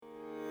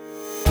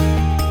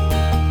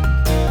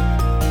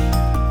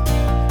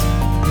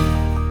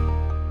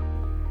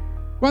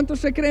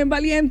¿Cuántos se creen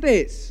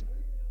valientes?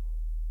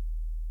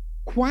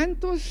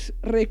 ¿Cuántos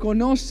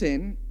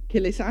reconocen que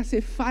les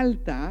hace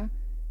falta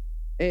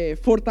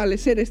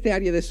fortalecer este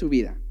área de su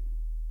vida?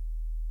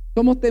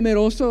 Somos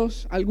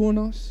temerosos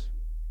algunos.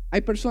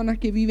 Hay personas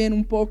que viven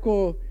un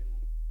poco,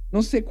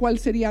 no sé cuál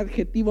sería el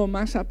adjetivo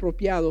más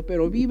apropiado,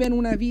 pero viven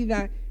una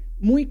vida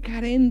muy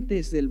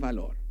carentes del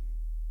valor.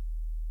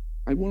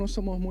 Algunos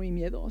somos muy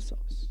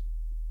miedosos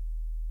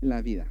en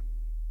la vida.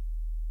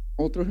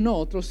 Otros no,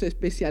 otros se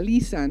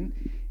especializan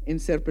en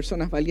ser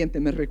personas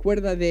valientes. Me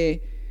recuerda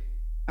de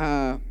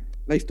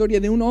la historia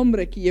de un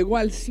hombre que llegó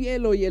al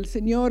cielo y el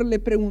Señor le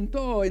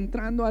preguntó,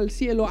 entrando al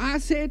cielo: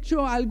 ¿has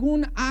hecho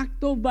algún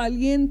acto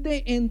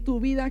valiente en tu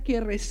vida que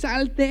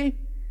resalte?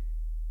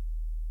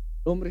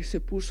 El hombre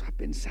se puso a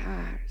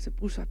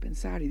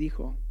pensar y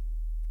dijo: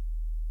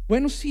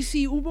 bueno,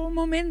 sí, hubo un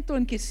momento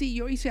en que sí,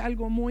 yo hice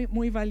algo muy,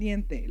 muy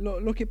valiente.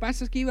 Lo que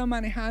pasa es que iba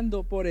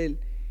manejando por el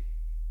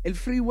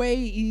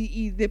freeway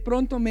y de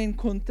pronto me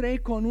encontré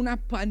con una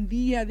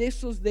pandilla de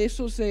esos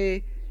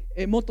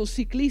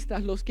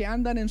motociclistas, los que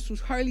andan en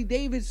sus Harley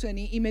Davidson,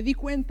 y me di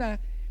cuenta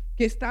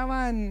que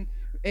estaban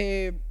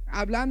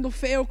hablando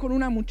feo con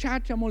una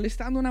muchacha,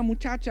 molestando a una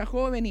muchacha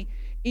joven,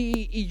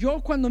 y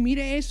yo cuando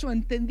miré eso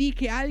entendí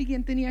que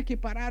alguien tenía que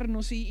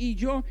pararnos, y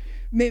yo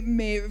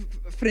me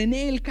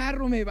frené el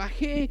carro, me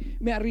bajé,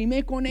 me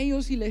arrimé con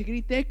ellos y les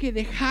grité que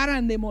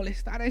dejaran de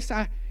molestar a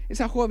esa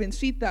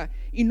jovencita,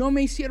 y no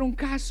me hicieron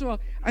caso.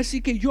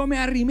 Así que yo me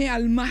arrimé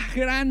al más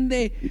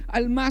grande,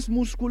 al más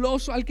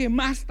musculoso, al que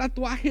más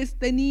tatuajes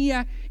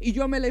tenía, y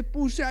yo me le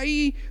puse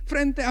ahí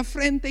frente a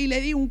frente y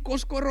le di un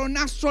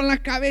coscorronazo en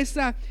la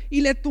cabeza y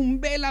le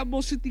tumbé la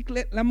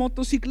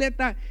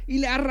motocicleta y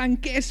le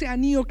arranqué ese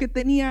anillo que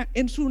tenía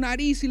en su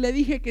nariz, y le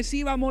dije que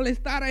si iba a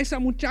molestar a esa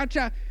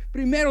muchacha,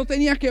 primero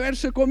tenía que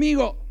verse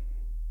conmigo.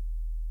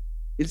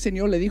 El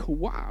Señor le dijo: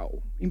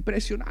 wow,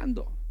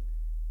 impresionando.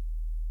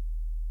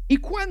 ¿Y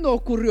cuándo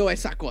ocurrió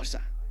esa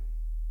cosa?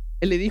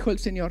 Él le dijo al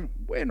Señor: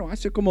 bueno,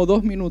 hace como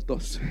 2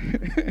 minutos.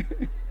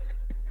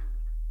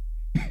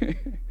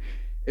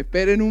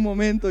 Esperen un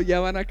momento, ya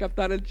van a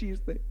captar el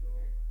chiste.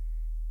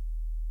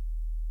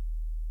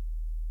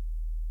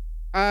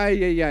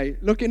 Ay.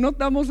 Lo que no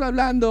estamos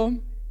hablando,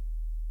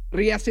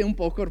 ríase un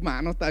poco,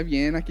 hermano, está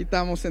bien, aquí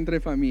estamos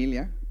entre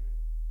familia.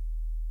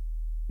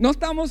 No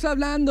estamos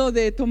hablando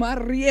de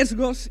tomar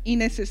riesgos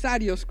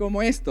innecesarios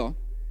como esto.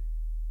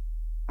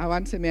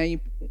 Avánceme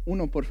ahí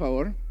uno, por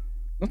favor.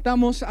 No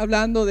estamos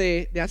hablando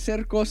de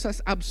hacer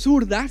cosas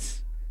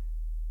absurdas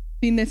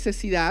sin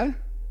necesidad.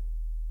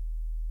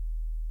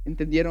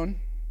 ¿Entendieron?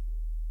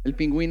 El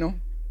pingüino.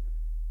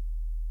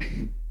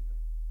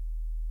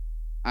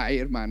 Ay,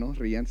 hermanos,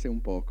 ríanse un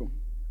poco.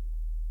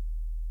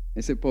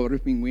 Ese pobre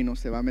pingüino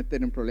se va a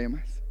meter en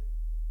problemas.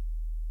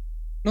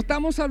 No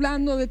estamos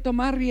hablando de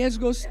tomar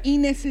riesgos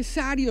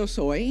innecesarios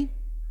hoy,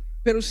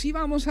 pero sí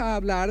vamos a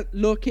hablar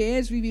lo que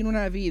es vivir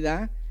una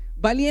vida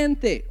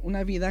valiente,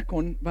 una vida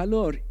con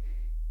valor.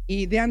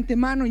 Y de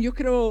antemano yo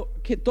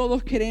creo que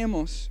todos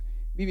queremos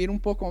vivir un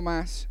poco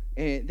más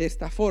de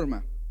esta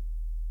forma.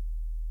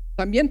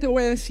 También te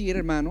voy a decir,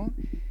 hermano,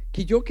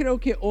 que yo creo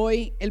que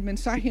hoy el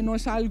mensaje no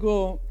es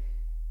algo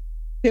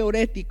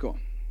teorético,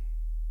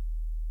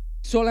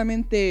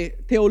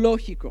 solamente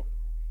teológico.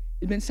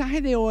 El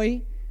mensaje de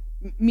hoy,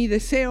 mi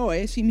deseo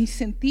es y mi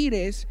sentir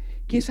es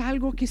que es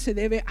algo que se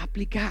debe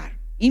aplicar,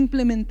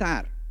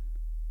 implementar.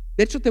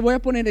 De hecho, te voy a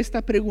poner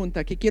esta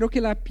pregunta que quiero que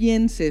la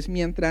pienses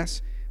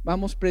mientras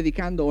vamos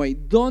predicando hoy.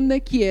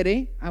 ¿Dónde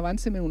quiere,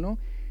 avánceme uno,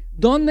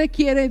 dónde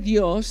quiere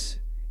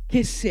Dios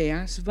que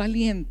seas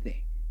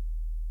valiente?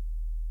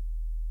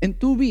 En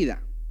tu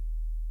vida.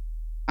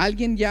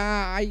 Alguien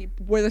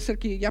puede ser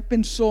que ya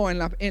pensó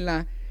en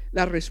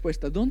la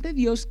respuesta. ¿Dónde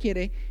Dios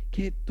quiere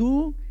que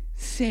tú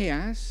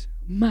seas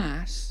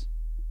más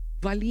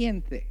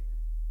valiente?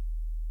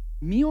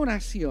 Mi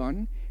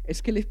oración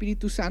es que el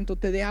Espíritu Santo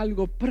te dé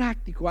algo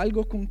práctico,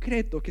 algo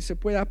concreto que se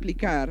pueda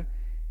aplicar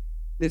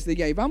desde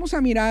ya. Y vamos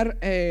a mirar,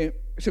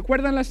 ¿se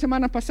acuerdan la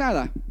semana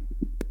pasada?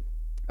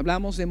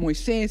 Hablamos de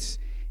Moisés,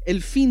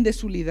 el fin de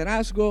su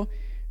liderazgo,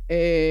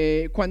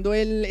 cuando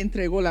él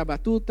entregó la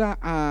batuta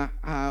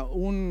a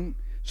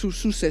su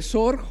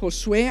sucesor,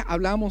 Josué.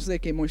 Hablamos de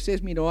que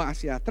Moisés miró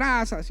hacia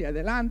atrás, hacia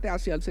adelante,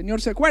 hacia el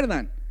Señor. ¿Se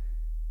acuerdan?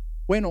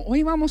 Bueno,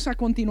 hoy vamos a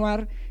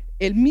continuar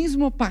el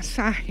mismo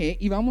pasaje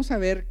y vamos a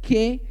ver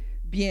qué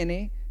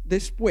viene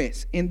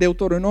después. En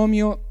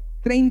Deuteronomio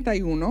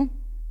 31,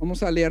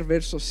 vamos a leer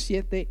versos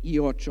 7 y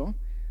 8,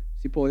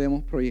 si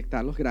podemos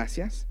proyectarlos,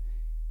 gracias.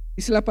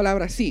 Dice la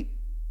palabra así: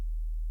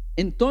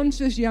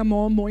 entonces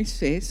llamó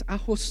Moisés a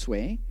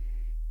Josué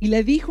y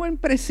le dijo en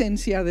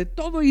presencia de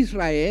todo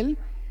Israel,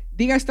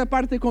 diga esta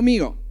parte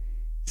conmigo: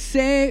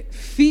 sé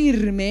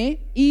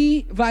firme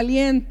y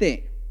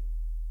valiente.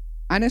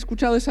 ¿Han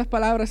escuchado esas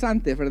palabras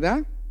antes,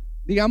 verdad?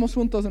 Digamos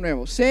juntos de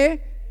nuevo: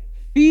 sé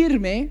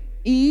firme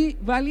y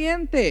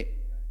valiente.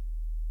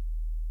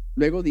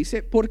 Luego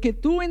dice: porque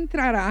tú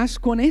entrarás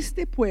con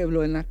este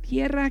pueblo en la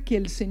tierra que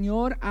el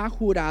Señor ha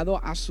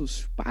jurado a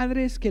sus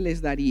padres que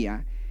les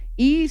daría,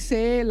 y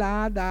se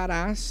la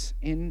darás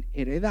en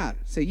heredad.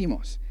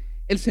 Seguimos.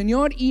 El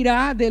Señor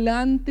irá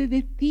delante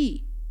de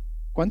ti.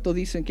 ¿Cuánto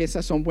dicen que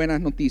esas son buenas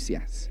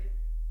noticias?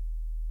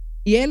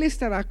 Y Él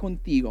estará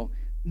contigo.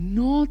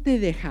 No te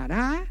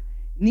dejará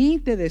ni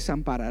te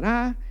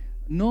desamparará.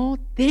 No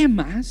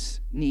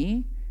temas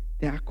ni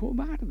te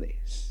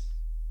acobardes.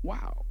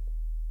 Wow.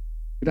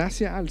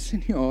 Gracias al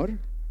Señor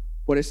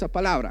por esa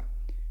palabra.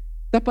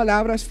 Estas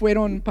palabras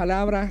fueron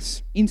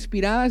palabras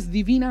inspiradas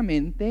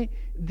divinamente,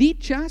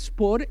 dichas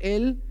por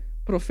el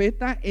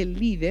profeta, el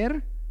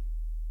líder,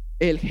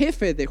 el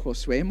jefe de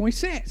Josué,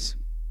 Moisés.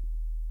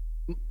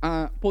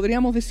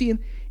 Podríamos decir,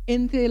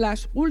 entre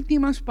las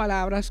últimas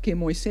palabras que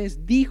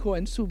Moisés dijo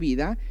en su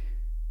vida,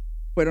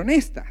 fueron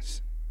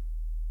estas.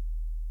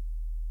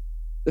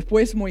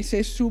 Después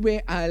Moisés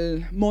sube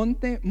al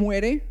monte,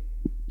 muere,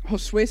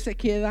 Josué se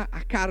queda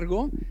a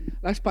cargo.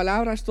 Las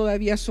palabras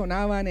todavía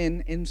sonaban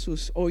en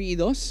sus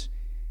oídos.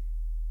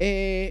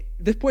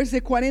 Después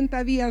de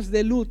 40 días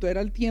de luto,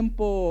 era el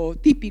tiempo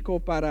típico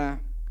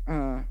para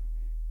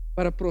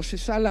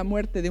procesar la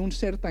muerte de un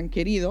ser tan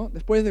querido.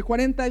 Después de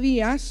 40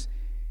 días,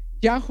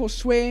 ya a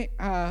Josué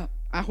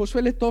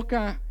le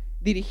toca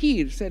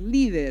dirigir, ser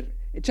líder,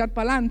 echar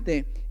para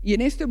adelante. Y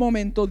en este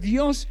momento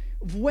Dios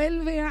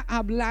vuelve a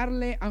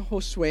hablarle a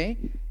Josué.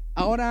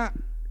 Ahora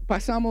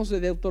pasamos de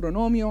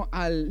Deuteronomio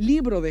al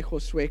libro de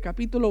Josué,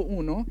 capítulo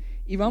 1,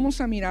 y vamos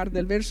a mirar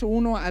del verso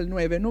 1 al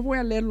 9. No voy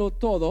a leerlo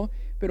todo,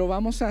 pero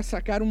vamos a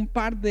sacar un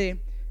par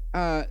de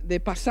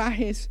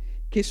pasajes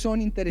que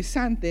son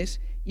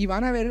interesantes y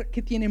van a ver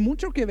que tiene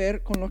mucho que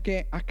ver con lo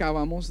que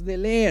acabamos de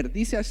leer.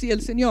 Dice así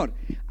el Señor: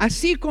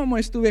 así como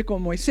estuve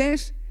con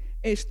Moisés,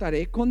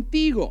 estaré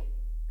contigo.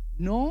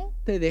 No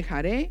te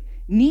dejaré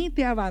ni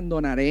te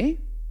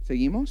abandonaré.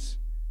 Seguimos.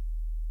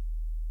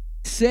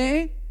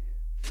 Sé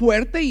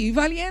fuerte y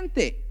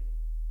valiente,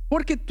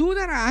 porque tú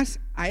darás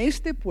a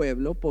este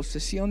pueblo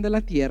posesión de la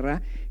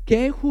tierra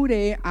que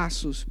juré a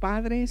sus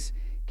padres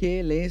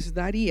que les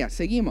daría.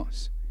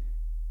 Seguimos.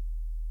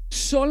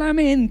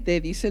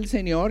 Solamente, dice el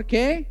Señor,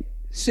 que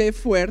sé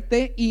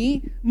fuerte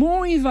y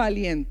muy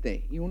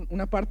valiente. Y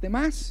una parte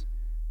más.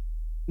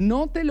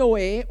 ¿No te lo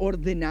he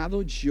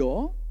ordenado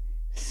yo?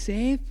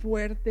 Sé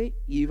fuerte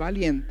y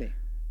valiente.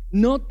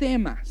 No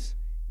temas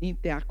ni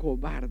te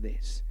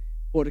acobardes,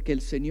 porque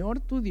el Señor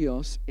tu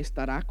Dios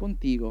estará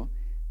contigo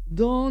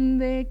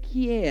donde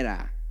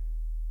quiera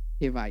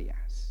que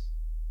vayas.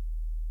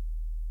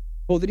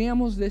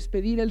 Podríamos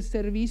despedir el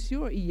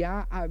servicio y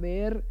ya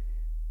haber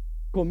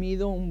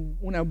comido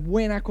una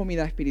buena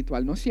comida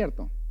espiritual, ¿no es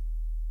cierto?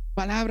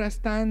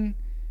 Palabras tan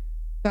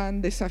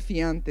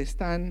desafiantes,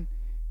 tan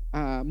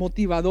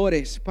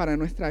motivadores para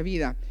nuestra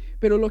vida.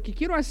 Pero lo que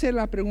quiero hacer,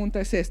 la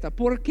pregunta es esta: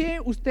 ¿por qué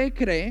usted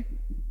cree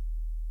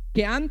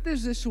que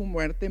antes de su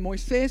muerte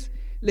Moisés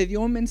le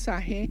dio un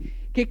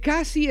mensaje que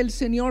casi el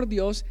Señor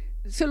Dios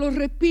se lo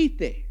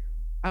repite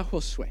a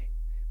Josué?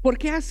 ¿Por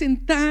qué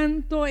hacen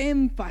tanto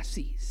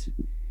énfasis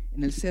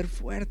en el ser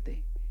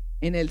fuerte,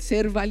 en el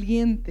ser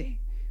valiente?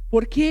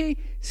 ¿Por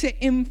qué se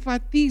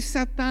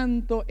enfatiza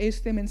tanto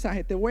este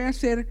mensaje? Te voy a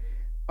hacer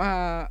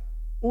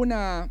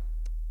una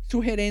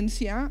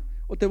sugerencia,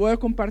 o te voy a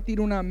compartir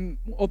una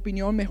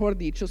opinión, mejor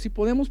dicho. Si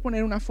podemos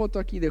poner una foto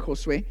aquí de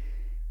Josué.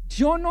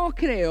 Yo no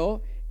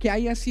creo que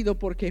haya sido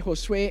porque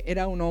Josué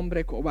era un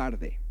hombre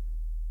cobarde.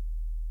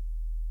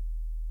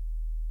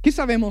 ¿Qué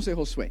sabemos de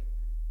Josué?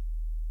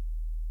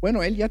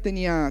 Bueno, él ya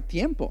tenía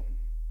tiempo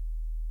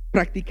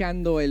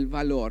practicando el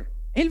valor.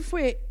 Él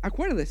fue,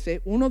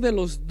 acuérdese, uno de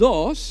los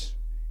dos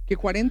que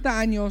 40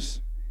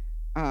 años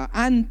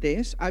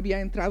antes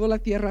había entrado a la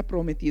tierra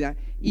prometida,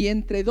 y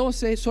entre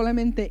 12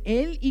 solamente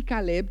él y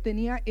Caleb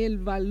tenía el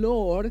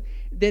valor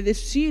de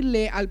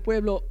decirle al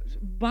pueblo: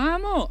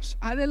 vamos,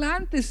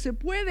 adelante, se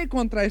puede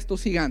contra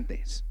estos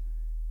gigantes.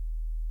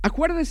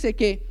 Acuérdese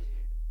que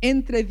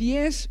entre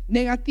 10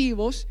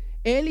 negativos,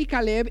 él y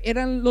Caleb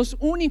eran los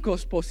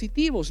únicos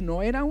positivos.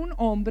 No era un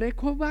hombre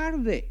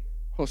cobarde,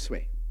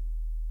 Josué.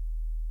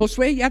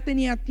 Josué ya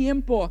tenía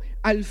tiempo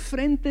al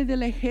frente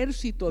del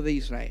ejército de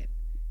Israel.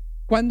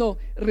 Cuando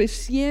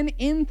recién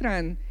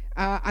entran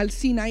al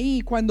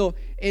Sinaí, cuando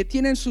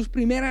tienen sus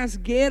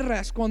primeras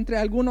guerras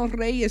contra algunos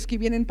reyes que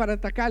vienen para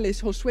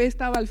atacarles, Josué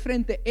estaba al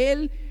frente.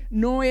 Él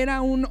no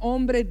era un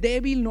hombre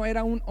débil, no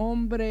era un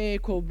hombre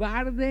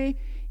cobarde.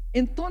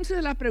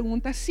 Entonces la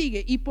pregunta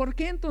sigue: ¿y por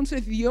qué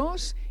entonces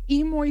Dios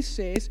y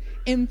Moisés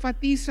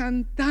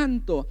enfatizan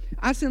tanto,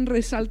 hacen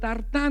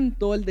resaltar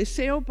tanto el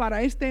deseo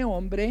para este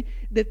hombre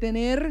de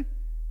tener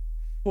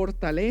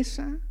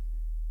fortaleza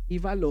y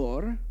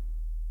valor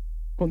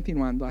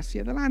continuando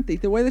hacia adelante? Y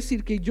te voy a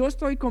decir que yo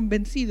estoy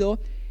convencido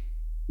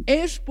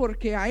es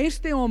porque a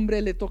este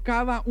hombre le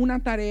tocaba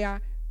una tarea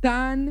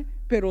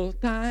pero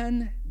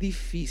tan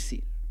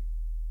difícil.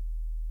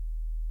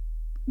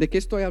 ¿De qué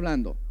estoy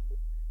hablando?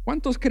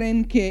 ¿Cuántos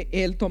creen que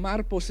el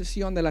tomar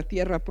posesión de la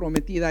tierra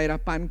prometida era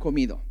pan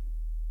comido?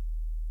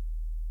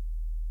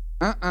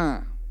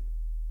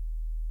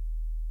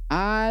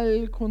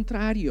 Al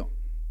contrario.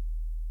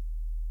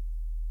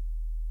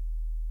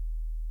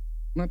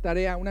 Una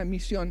tarea, una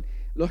misión,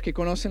 los que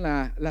conocen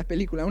la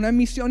película, una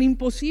misión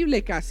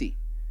imposible casi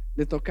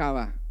le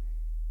tocaba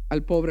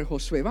al pobre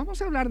Josué.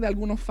 Vamos a hablar de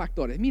algunos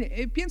factores.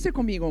 Mire, piense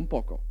conmigo un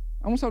poco.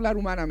 Vamos a hablar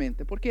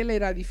humanamente. ¿Por qué le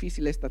era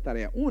difícil esta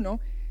tarea? Uno,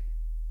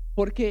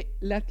 porque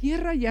la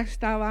tierra ya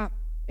estaba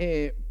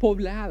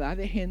poblada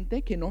de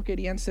gente que no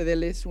querían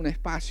cederles un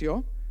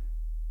espacio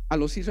a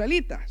los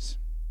israelitas.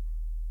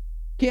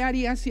 ¿Qué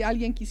harías si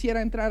alguien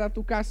quisiera entrar a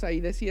tu casa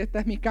y decir: esta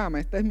es mi cama,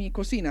 esta es mi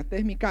cocina, esta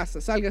es mi casa,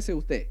 sálgase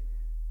usted?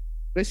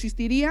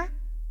 ¿Resistiría?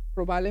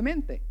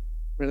 Probablemente,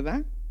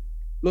 ¿verdad?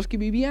 Los que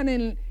vivían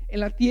en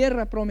la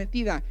tierra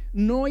prometida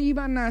no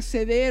iban a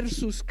ceder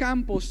sus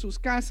campos, sus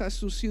casas,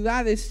 sus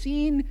ciudades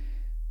sin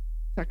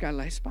sacar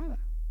la espada.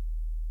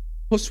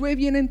 Josué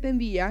bien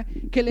entendía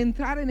que el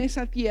entrar en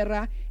esa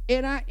tierra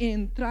era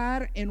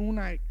entrar en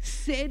una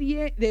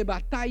serie de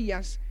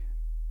batallas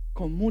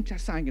con mucha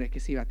sangre que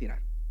se iba a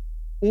tirar.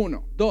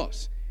 Uno.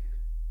 Dos,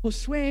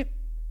 Josué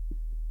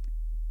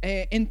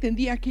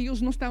entendía que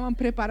ellos no estaban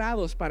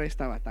preparados para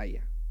esta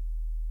batalla.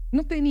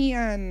 No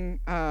tenían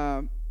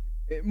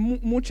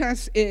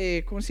muchas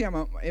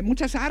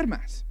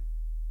armas.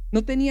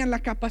 No tenían la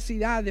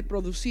capacidad de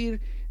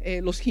producir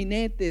los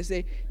jinetes,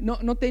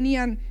 no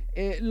tenían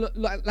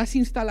las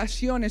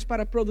instalaciones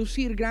para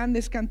producir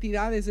grandes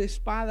cantidades de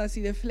espadas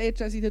y de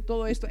flechas y de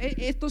todo esto.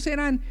 Estos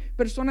eran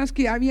personas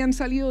que habían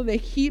salido de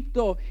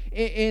Egipto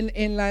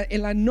en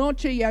la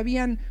noche y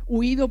habían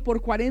huido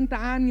por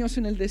 40 años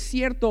en el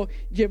desierto,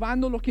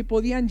 llevando lo que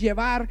podían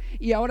llevar,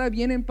 y ahora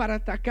vienen para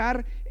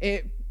atacar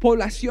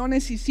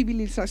poblaciones y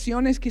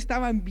civilizaciones que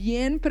estaban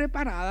bien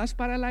preparadas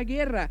para la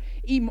guerra.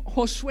 Y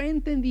Josué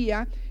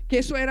entendía que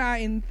eso era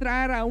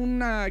entrar a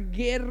una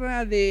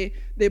guerra de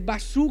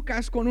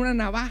bazucas con una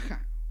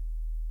navaja.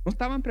 No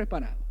estaban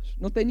preparados,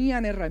 no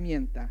tenían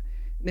herramienta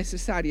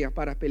necesaria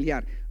para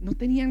pelear, no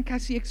tenían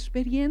casi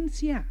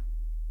experiencia,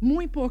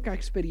 muy poca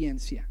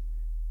experiencia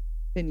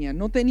tenían,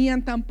 no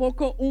tenían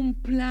tampoco un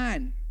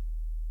plan.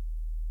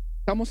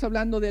 Estamos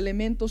hablando de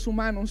elementos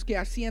humanos que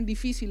hacían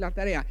difícil la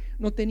tarea.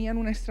 No tenían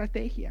una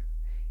estrategia.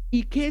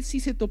 ¿Y qué si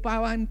se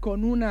topaban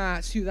con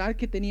una ciudad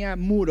que tenía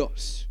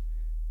muros?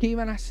 ¿Qué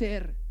iban a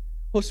hacer?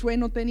 Josué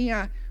no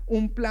tenía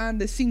un plan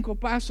de 5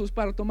 pasos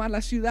para tomar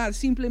la ciudad.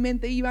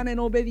 Simplemente iban en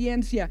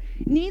obediencia.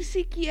 Ni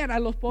siquiera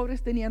los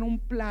pobres tenían un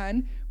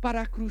plan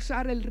para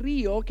cruzar el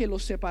río que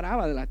los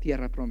separaba de la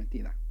tierra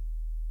prometida.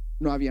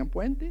 No habían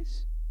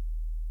puentes.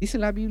 Dice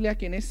la Biblia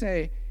que en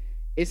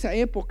esa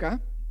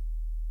época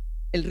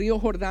el río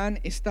Jordán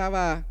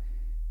estaba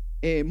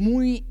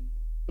muy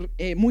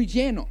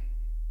lleno.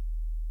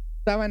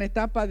 Estaba en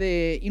etapa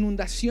de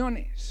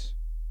inundaciones.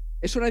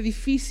 Eso era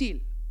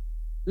difícil.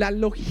 La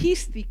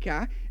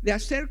logística de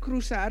hacer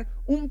cruzar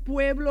un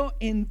pueblo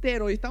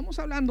entero, y estamos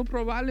hablando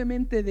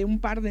probablemente de un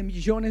par de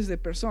millones de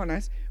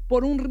personas,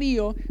 por un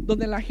río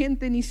donde la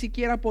gente ni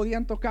siquiera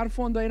podían tocar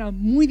fondo, era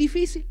muy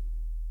difícil.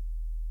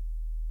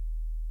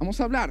 Vamos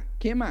a hablar,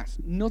 ¿qué más?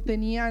 No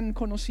tenían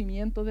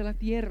conocimiento de la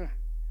tierra.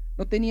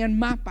 No tenían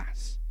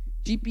mapas,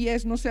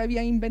 GPS no se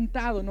había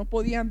inventado, no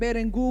podían ver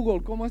en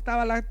Google cómo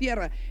estaba la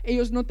tierra.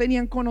 Ellos no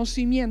tenían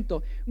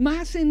conocimiento.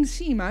 Más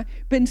encima,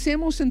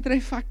 pensemos en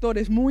 3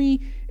 factores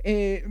muy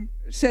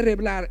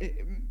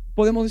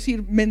podemos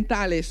decir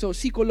mentales o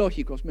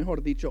psicológicos,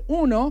 mejor dicho.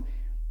 Uno,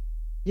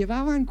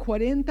 llevaban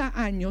 40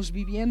 años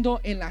viviendo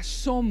en la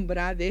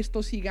sombra de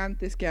estos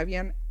gigantes que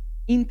habían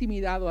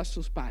intimidado a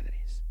sus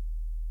padres.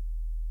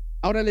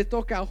 Ahora le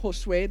toca a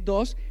Josué.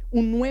 2,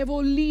 un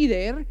nuevo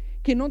líder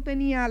que no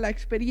tenía la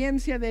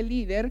experiencia de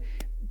líder,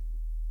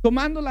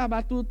 tomando la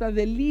batuta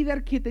del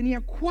líder que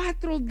tenía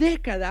 4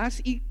 décadas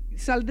y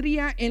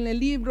saldría en el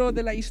libro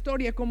de la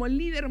historia como el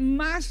líder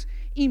más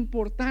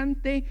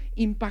importante,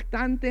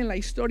 impactante en la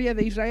historia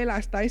de Israel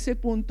hasta ese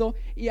punto.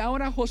 Y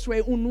ahora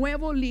Josué, un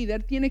nuevo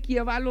líder, tiene que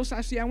llevarlos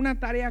hacia una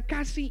tarea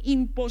casi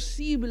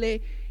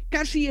imposible,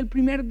 casi el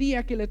primer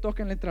día que le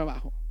toca en el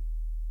trabajo.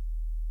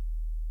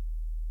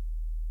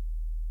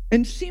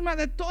 Encima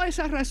de todas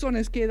esas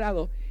razones que he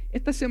dado,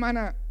 esta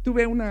semana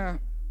tuve un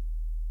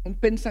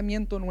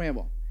pensamiento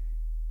nuevo,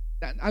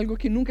 algo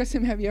que nunca se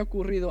me había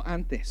ocurrido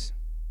antes.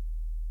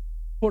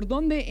 ¿Por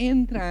dónde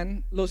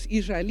entran los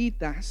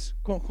israelitas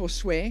con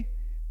Josué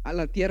a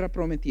la tierra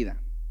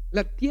prometida?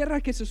 La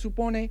tierra que se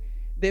supone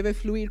debe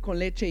fluir con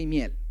leche y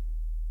miel.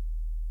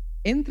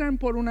 Entran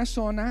por una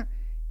zona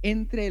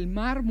entre el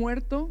Mar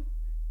Muerto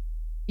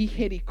y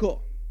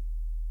Jericó.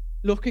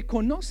 Los que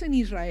conocen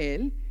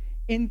Israel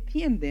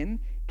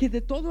entienden que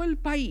de todo el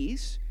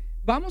país,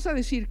 vamos a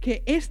decir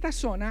que esta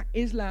zona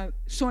es la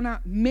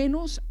zona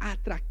menos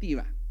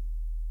atractiva.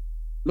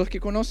 Los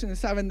que conocen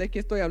saben de qué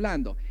estoy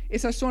hablando.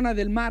 Esa zona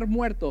del Mar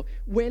Muerto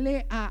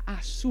huele a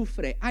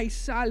azufre, hay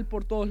sal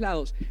por todos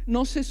lados,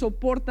 no se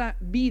soporta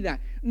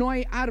vida, no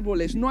hay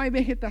árboles, no hay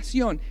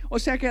vegetación. O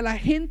sea que la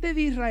gente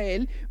de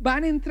Israel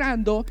van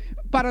entrando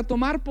para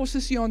tomar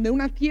posesión de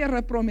una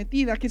tierra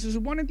prometida que se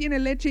supone tiene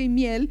leche y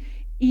miel,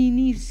 y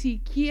ni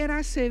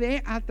siquiera se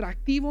ve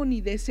atractivo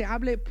ni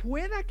deseable.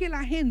 Pueda que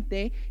la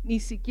gente ni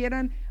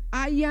siquiera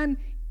hayan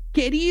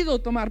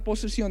querido tomar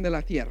posesión de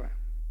la tierra.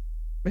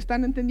 ¿Me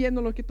están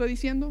entendiendo lo que estoy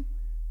diciendo?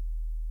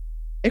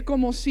 Es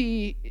como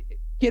si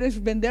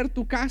quieres vender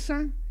tu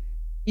casa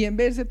y en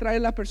vez de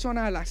traer la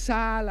persona a la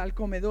sala, al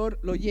comedor,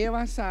 lo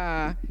llevas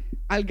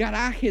al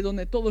garaje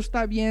donde todo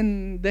está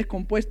bien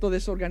descompuesto,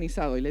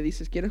 desorganizado, y le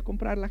dices, ¿quieres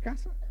comprar la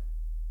casa?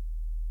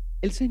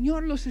 El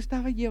Señor los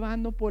estaba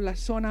llevando por la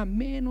zona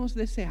menos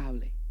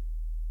deseable,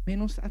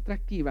 menos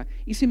atractiva.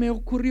 Y se me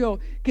ocurrió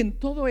que en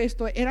todo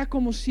esto era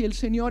como si el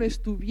Señor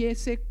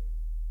estuviese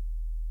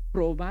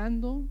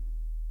probando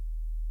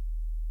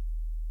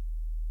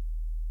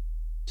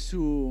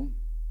su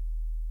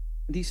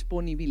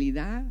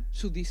disponibilidad,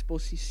 su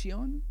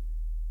disposición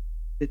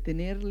de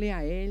tenerle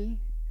a Él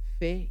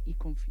fe y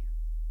confianza.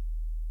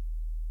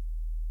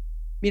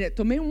 Mire,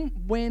 tomé un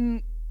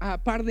buen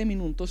par de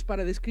minutos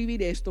para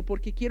describir esto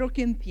porque quiero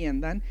que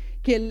entiendan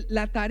que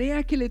la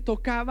tarea que le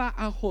tocaba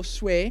a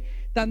Josué,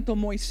 tanto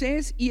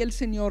Moisés y el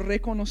Señor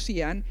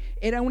reconocían,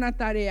 era una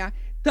tarea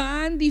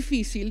tan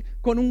difícil,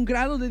 con un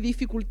grado de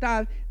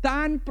dificultad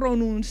tan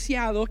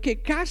pronunciado,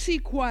 que casi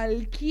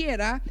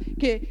cualquiera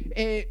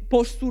que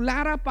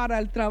postulara para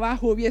el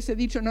trabajo hubiese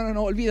dicho,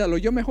 no, olvídalo,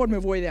 yo mejor me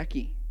voy de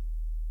aquí.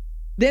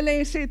 Dele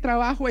ese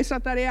trabajo, esa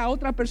tarea a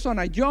otra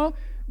persona. Yo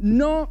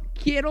no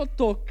quiero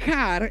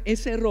tocar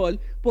ese rol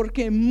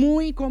porque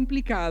muy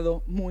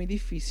complicado, muy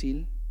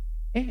difícil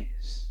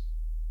es.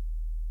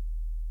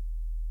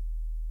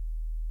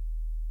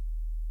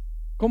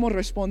 ¿Cómo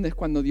respondes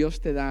cuando Dios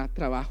te da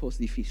trabajos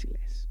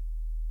difíciles?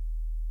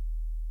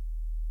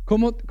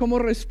 ¿Cómo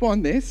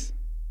respondes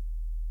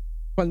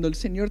cuando el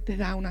Señor te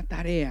da una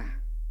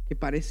tarea que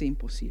parece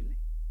imposible?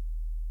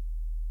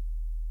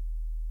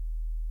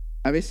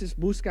 A veces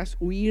buscas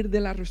huir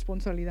de la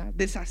responsabilidad,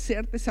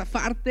 deshacerte,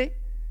 zafarte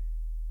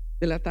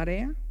de la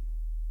tarea.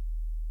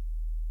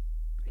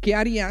 ¿Qué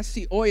harías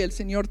si hoy el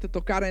Señor te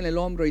tocara en el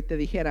hombro y te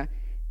dijera,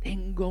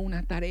 tengo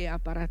una tarea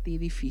para ti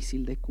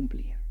difícil de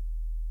cumplir?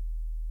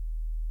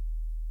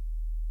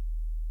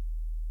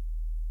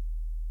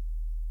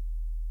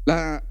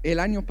 El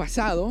año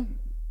pasado,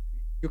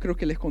 yo creo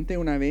que les conté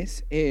una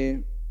vez,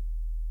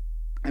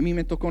 a mí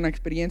me tocó una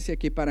experiencia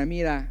que para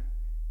mí era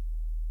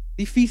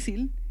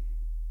difícil,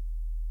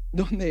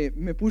 donde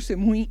me puse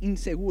muy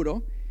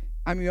inseguro.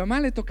 A mi mamá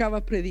le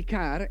tocaba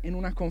predicar en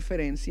una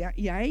conferencia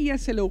y a ella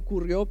se le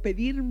ocurrió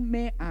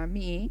pedirme a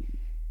mí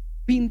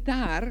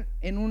pintar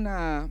en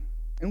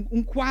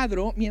un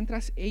cuadro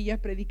mientras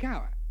ella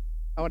predicaba.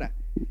 Ahora,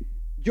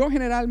 yo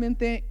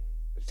generalmente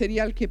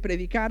sería el que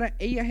predicara,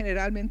 ella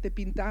generalmente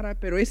pintara,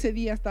 pero ese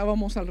día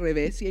estábamos al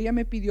revés y ella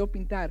me pidió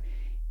pintar.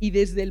 Y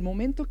desde el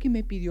momento que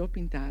me pidió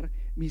pintar,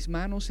 mis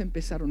manos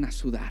empezaron a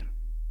sudar,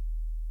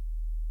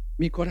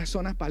 mi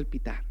corazón a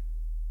palpitar.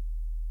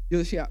 Yo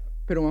decía,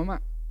 pero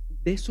mamá,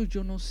 de eso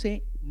yo no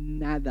sé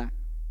nada,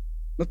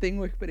 no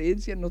tengo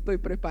experiencia, no estoy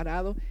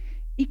preparado.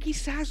 Y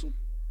quizás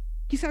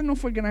no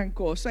fue gran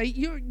cosa.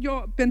 Y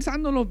yo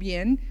pensándolo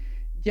bien,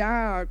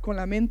 ya con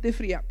la mente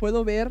fría,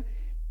 puedo ver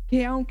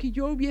que aunque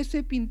yo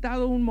hubiese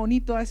pintado un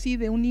monito así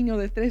de un niño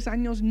de 3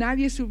 años,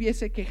 nadie se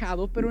hubiese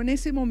quejado. Pero en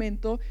ese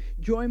momento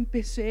yo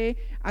empecé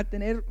a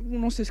tener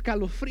unos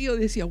escalofríos.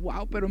 Decía,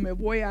 wow, pero me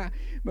voy a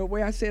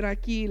hacer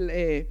aquí,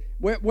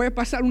 voy a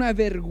pasar una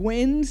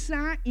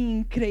vergüenza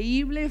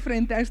increíble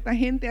frente a esta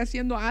gente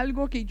haciendo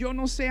algo que yo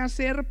no sé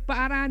hacer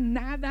para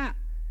nada.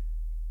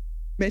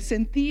 Me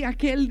sentí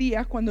aquel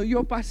día cuando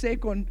yo pasé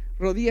con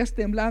rodillas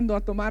temblando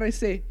a tomar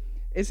ese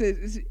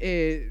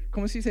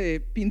 ¿cómo se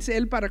dice?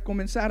 Pincel para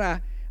comenzar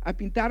a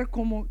pintar,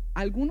 como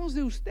algunos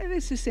de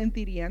ustedes se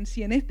sentirían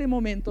si en este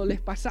momento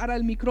les pasara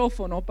el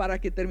micrófono para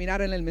que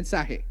terminaran el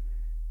mensaje.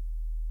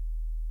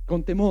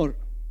 Con temor,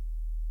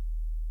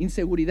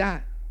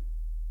 inseguridad.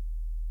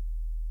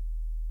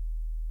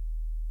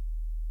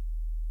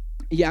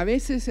 Y a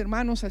veces,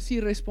 hermanos, así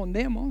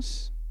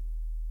respondemos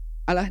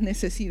a las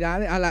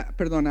necesidades, a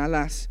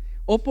las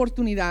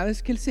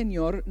oportunidades que el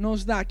Señor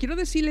nos da. Quiero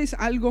decirles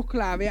algo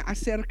clave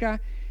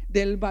acerca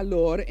del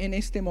valor en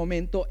este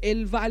momento.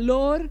 El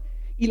valor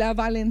y la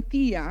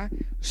valentía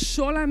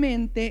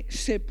solamente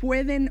se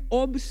pueden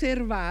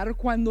observar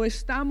cuando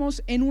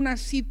estamos en una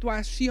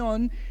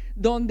situación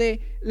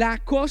donde la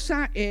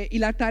cosa y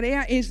la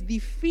tarea es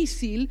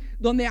difícil,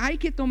 donde hay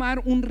que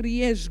tomar un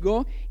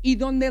riesgo y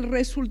donde el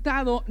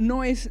resultado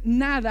no es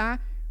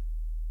nada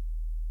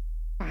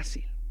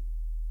fácil.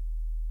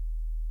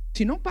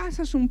 Si no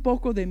pasas un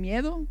poco de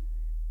miedo,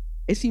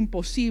 es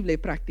imposible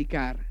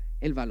practicar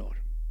el valor.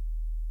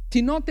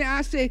 Si no te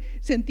hace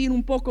sentir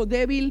un poco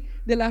débil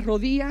de las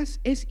rodillas,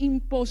 es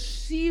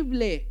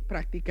imposible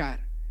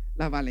practicar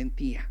la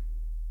valentía.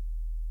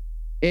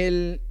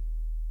 El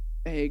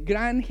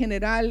gran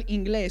general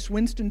inglés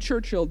Winston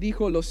Churchill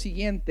dijo lo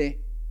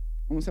siguiente,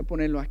 vamos a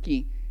ponerlo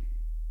aquí: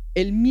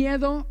 el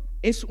miedo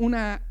es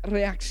una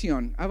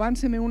reacción.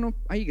 Avánceme uno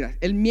ahí, gracias.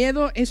 El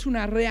miedo es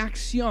una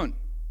reacción,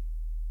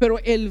 pero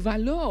el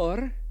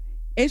valor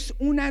es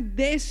una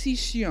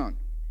decisión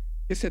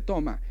que se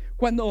toma.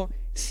 Cuando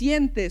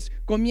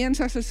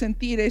comienzas a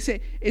sentir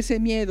ese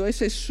miedo,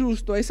 ese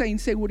susto, esa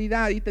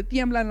inseguridad y te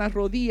tiemblan las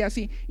rodillas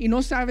y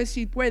no sabes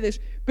si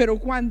puedes, pero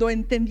cuando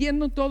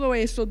entendiendo todo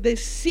eso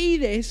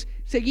decides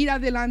seguir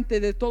adelante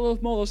de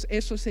todos modos,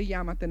 eso se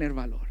llama tener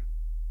valor.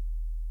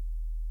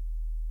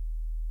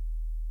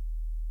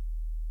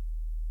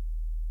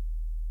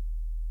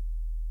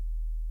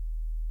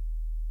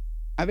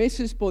 A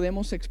veces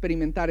podemos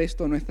experimentar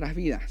esto en nuestras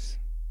vidas.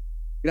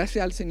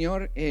 Gracias al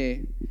Señor,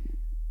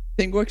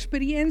 tengo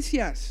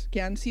experiencias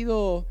que han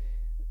sido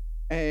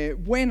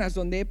buenas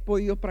donde he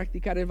podido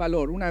practicar el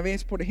valor. Una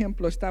vez, por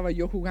ejemplo, estaba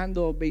yo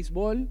jugando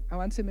béisbol,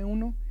 avánceme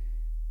uno,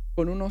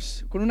 con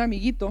un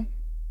amiguito.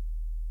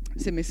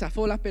 Se me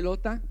zafó la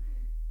pelota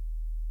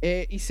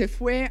y se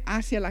fue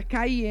hacia la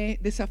calle,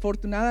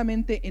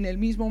 desafortunadamente en el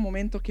mismo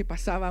momento que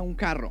pasaba un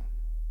carro.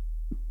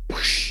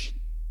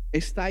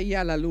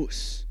 Estalla la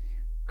luz,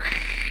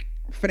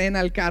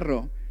 frena el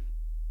carro.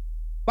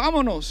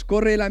 Vámonos,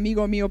 corre el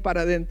amigo mío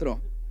para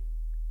adentro.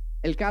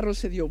 El carro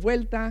se dio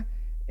vuelta,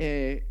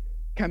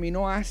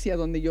 caminó hacia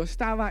donde yo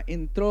estaba,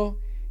 entró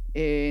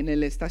en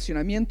el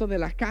estacionamiento de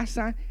la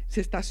casa,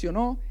 se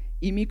estacionó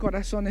y mi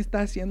corazón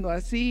está haciendo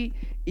así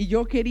y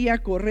yo quería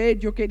correr,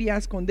 yo quería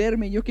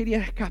esconderme, yo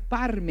quería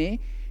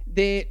escaparme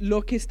de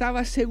lo que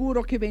estaba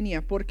seguro que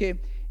venía,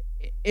 porque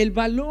el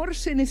valor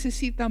se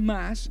necesita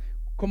más,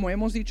 como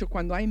hemos dicho,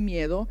 cuando hay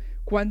miedo,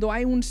 cuando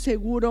hay un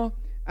seguro,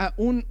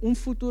 un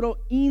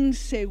futuro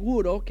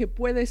inseguro que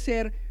puede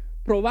ser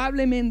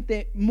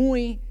probablemente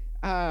muy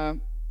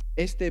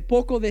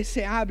poco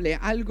deseable,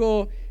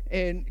 algo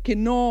que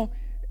no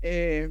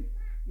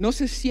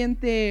se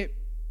siente,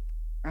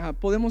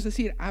 podemos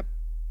decir,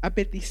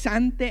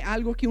 apetizante,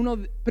 algo que uno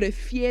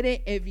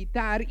prefiere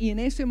evitar, y en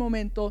ese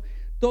momento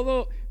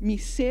todo mi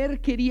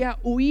ser quería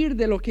huir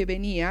de lo que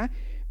venía,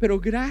 pero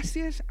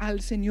gracias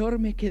al Señor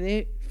me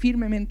quedé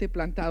firmemente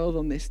plantado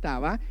donde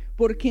estaba,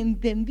 porque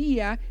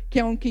entendía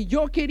que aunque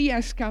yo quería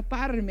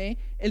escaparme,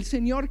 el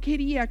Señor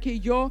quería que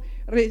yo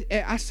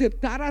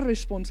aceptara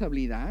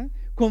responsabilidad,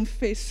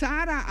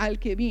 confesara al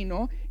que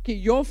vino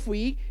que yo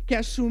fui, que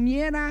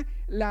asumiera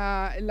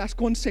las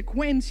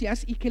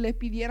consecuencias y que le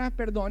pidiera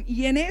perdón.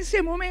 Y en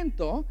ese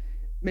momento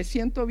me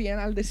siento bien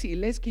al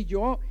decirles que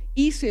yo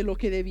hice lo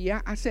que debía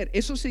hacer.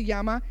 Eso se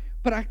llama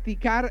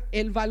practicar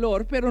el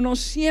valor, pero no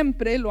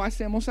siempre lo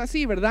hacemos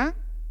así, ¿verdad?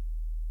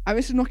 A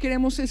veces nos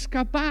queremos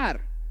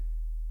escapar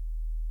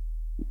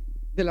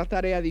de la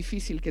tarea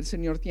difícil que el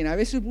Señor tiene. A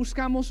veces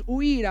buscamos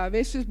huir, a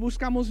veces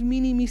buscamos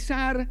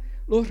minimizar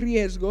los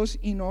riesgos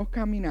y no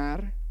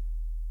caminar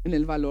en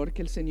el valor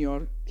que el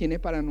Señor tiene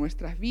para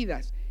nuestras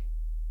vidas.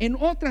 En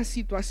otras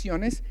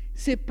situaciones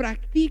se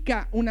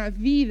practica una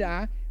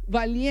vida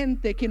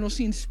valiente que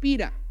nos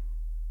inspira.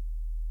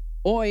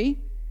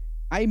 Hoy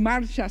hay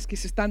marchas que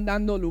se están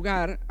dando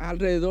lugar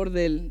alrededor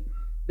del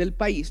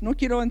país. No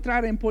quiero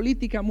entrar en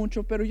política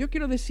mucho, pero yo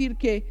quiero decir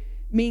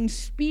que me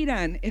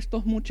inspiran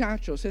estos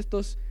muchachos,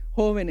 estos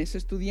jóvenes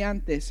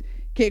estudiantes,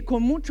 que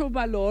con mucho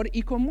valor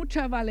y con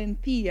mucha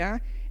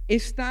valentía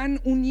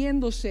están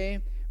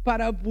uniéndose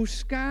para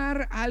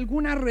buscar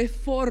alguna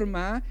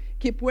reforma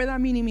que pueda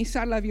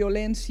minimizar la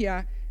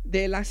violencia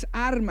de las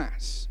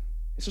armas.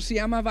 Eso se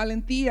llama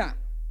valentía.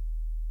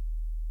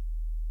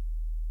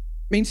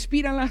 Me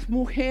inspiran las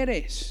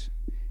mujeres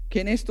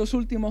que en estos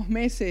últimos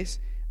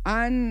meses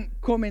han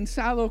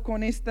comenzado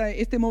con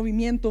este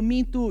movimiento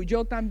Me Too,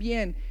 yo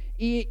también,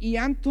 y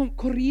han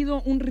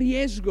corrido un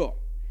riesgo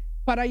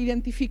para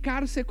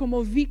identificarse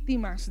como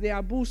víctimas de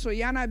abuso,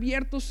 y han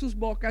abierto sus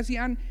bocas y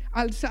han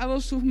alzado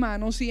sus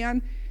manos y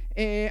han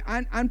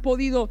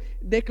podido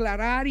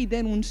declarar y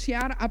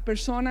denunciar a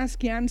personas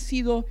que han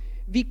sido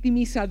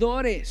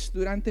victimizadores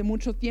durante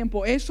mucho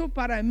tiempo. Eso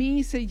para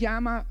mí se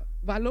llama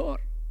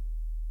valor.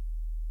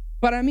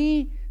 Para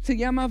mí se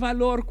llama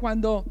valor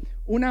cuando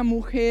una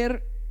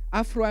mujer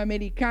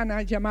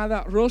afroamericana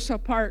llamada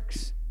Rosa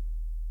Parks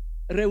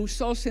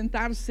rehusó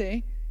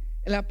sentarse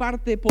en la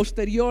parte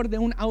posterior de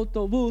un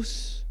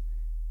autobús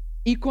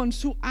y con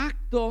su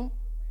acto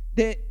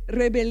de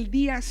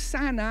rebeldía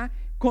sana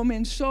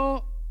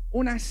comenzó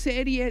una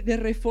serie de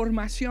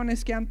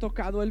reformaciones que han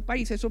tocado el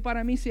país. Eso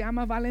para mí se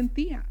llama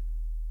valentía.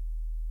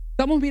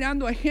 Estamos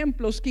mirando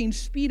ejemplos que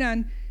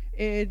inspiran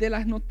de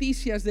las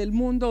noticias del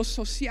mundo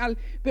social,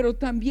 pero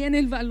también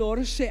el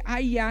valor se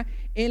halla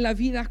en la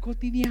vida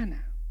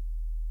cotidiana.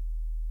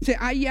 Se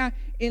halla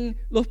en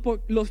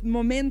los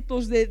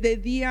momentos de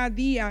día a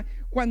día,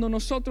 cuando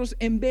nosotros,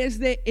 en vez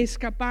de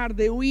escapar,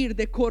 de huir,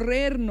 de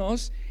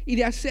corrernos y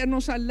de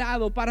hacernos al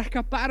lado para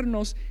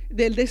escaparnos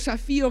del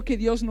desafío que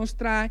Dios nos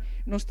trae,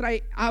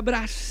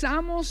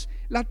 abrazamos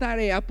la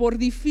tarea, por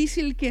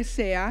difícil que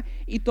sea,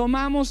 y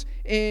tomamos,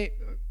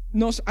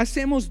 nos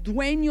hacemos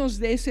dueños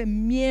de ese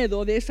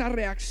miedo, de esa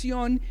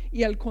reacción,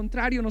 y al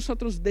contrario,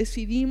 nosotros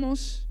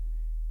decidimos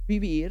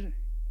vivir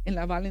en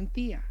la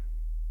valentía.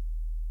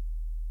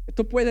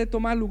 Esto puede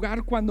tomar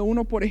lugar cuando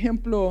uno, por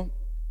ejemplo,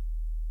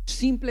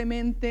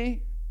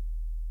 simplemente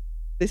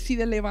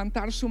decide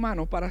levantar su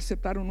mano para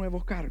aceptar un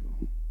nuevo cargo.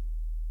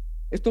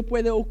 Esto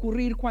puede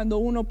ocurrir cuando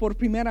uno por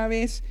primera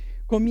vez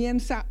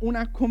comienza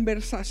una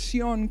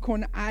conversación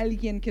con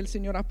alguien que el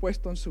Señor ha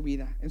puesto en su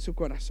vida, en su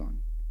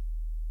corazón.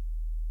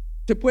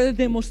 Se puede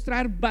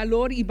demostrar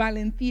valor y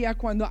valentía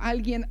cuando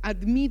alguien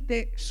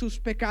admite sus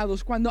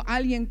pecados, cuando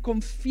alguien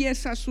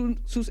confiesa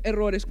sus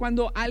errores,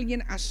 cuando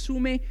alguien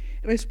asume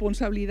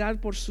responsabilidad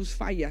por sus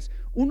fallas.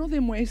 Uno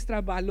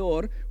demuestra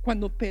valor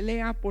cuando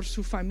pelea por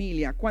su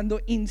familia,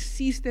 cuando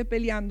insiste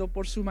peleando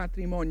por su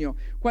matrimonio,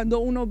 cuando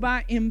uno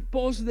va en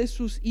pos de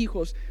sus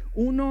hijos.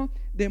 Uno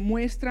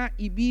demuestra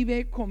y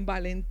vive con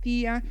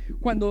valentía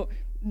cuando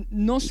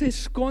no se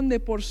esconde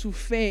por su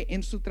fe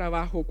en su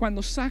trabajo,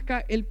 cuando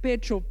saca el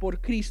pecho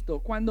por Cristo,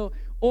 cuando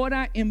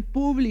ora en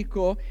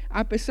público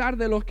a pesar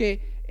de lo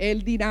que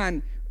él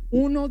dirán.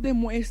 Uno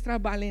demuestra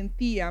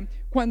valentía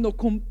cuando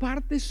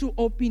comparte su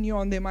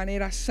opinión de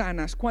maneras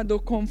sanas,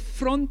 cuando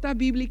confronta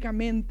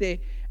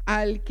bíblicamente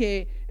al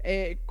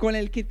que con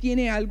el que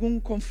tiene algún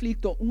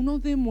conflicto. Uno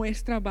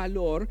demuestra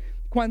valor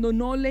cuando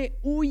no le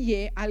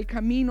huye al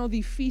camino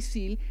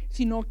difícil,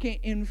 sino que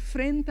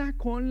enfrenta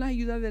con la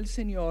ayuda del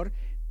Señor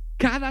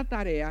cada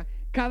tarea,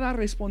 cada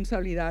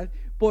responsabilidad,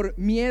 por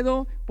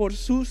miedo, por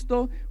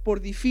susto, por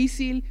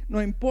difícil,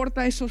 no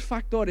importa esos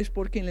factores,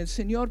 porque en el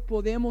Señor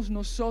podemos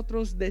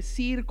nosotros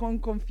decir con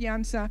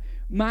confianza: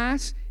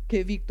 más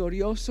que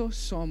victoriosos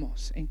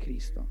somos en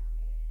Cristo.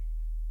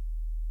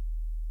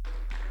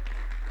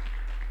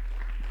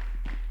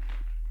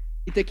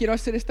 Y te quiero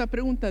hacer esta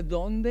pregunta: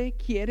 ¿dónde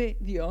quiere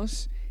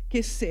Dios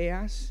que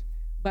seas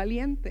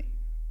valiente?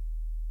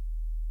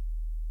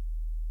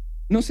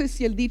 No sé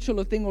si el dicho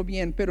lo tengo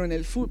bien, pero en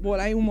el fútbol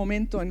hay un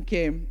momento en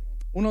que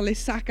uno le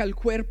saca el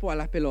cuerpo a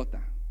la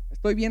pelota.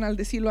 ¿Estoy bien al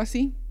decirlo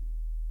así?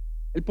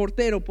 El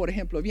portero, por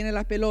ejemplo, viene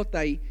la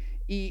pelota y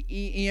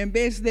en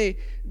vez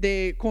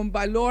de con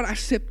valor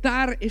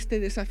aceptar este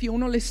desafío,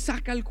 uno le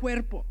saca el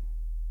cuerpo.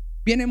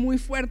 Viene muy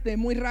fuerte,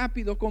 muy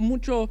rápido, con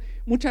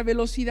mucha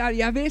velocidad.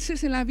 Y a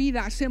veces en la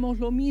vida hacemos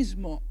lo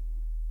mismo.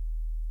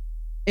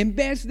 En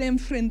vez de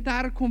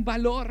enfrentar con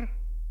valor,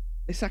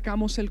 le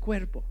sacamos el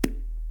cuerpo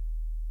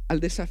al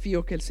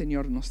desafío que el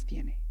Señor nos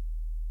tiene.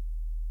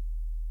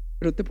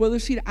 Pero te puedo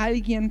decir,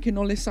 alguien que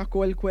no le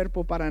sacó el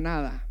cuerpo para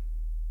nada.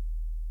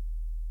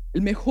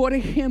 El mejor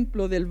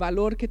ejemplo del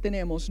valor que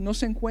tenemos no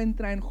se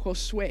encuentra en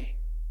Josué,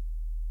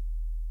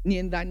 ni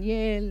en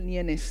Daniel, ni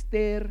en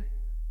Esther,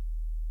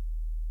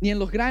 ni en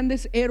los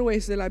grandes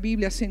héroes de la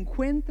Biblia. Se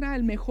encuentra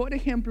el mejor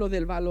ejemplo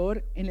del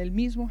valor en el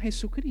mismo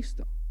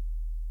Jesucristo.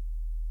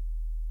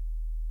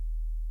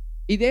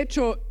 Y de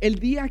hecho, el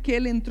día que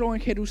Él entró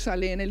en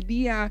Jerusalén,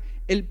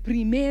 el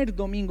primer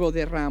domingo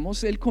de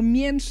Ramos, el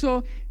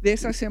comienzo de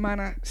esa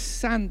Semana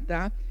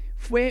Santa,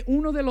 fue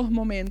uno de los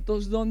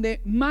momentos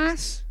donde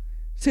más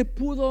se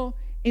pudo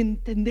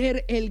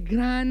entender el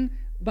gran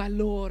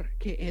valor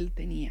que Él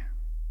tenía.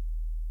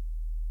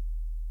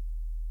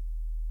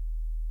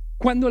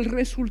 Cuando el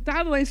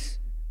resultado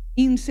es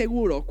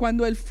inseguro,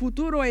 cuando el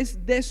futuro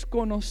es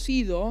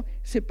desconocido,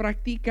 se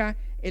practica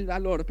el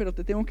valor. Pero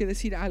te tengo que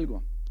decir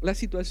algo. La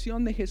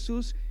situación de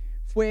Jesús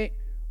fue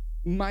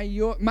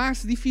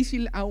más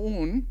difícil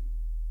aún,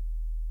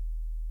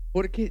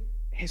 porque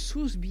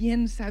Jesús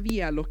bien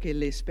sabía lo que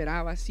le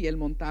esperaba si Él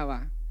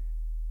montaba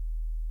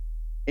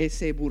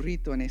ese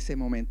burrito en ese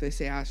momento,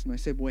 ese asno,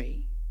 ese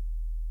buey.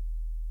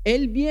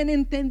 Él bien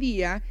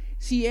entendía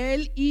si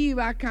Él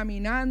iba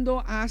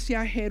caminando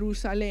hacia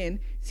Jerusalén,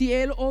 si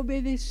Él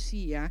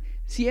obedecía,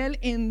 si Él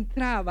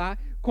entraba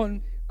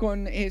con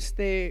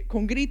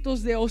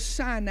gritos de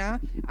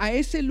hosana a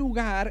ese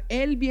lugar,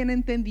 Él bien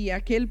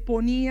entendía que Él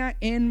ponía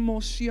en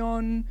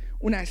moción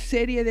una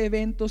serie de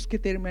eventos que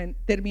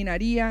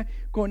terminaría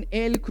con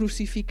Él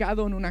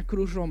crucificado en una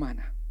cruz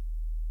romana.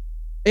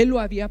 Él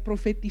lo había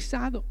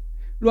profetizado,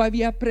 lo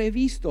había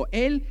previsto.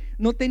 Él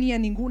no tenía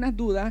ninguna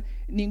duda,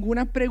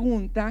 ninguna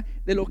pregunta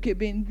de lo que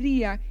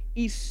vendría,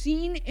 y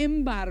sin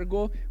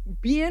embargo,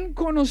 bien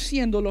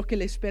conociendo lo que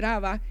le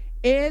esperaba,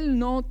 Él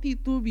no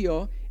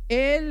titubeó.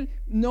 Él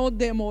no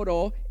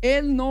demoró,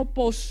 Él no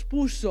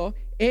pospuso,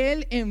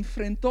 Él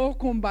enfrentó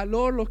con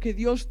valor lo que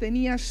Dios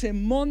tenía, se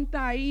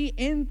monta ahí,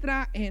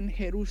 entra en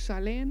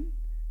Jerusalén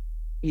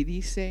y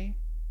dice: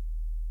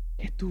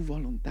 que tu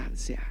voluntad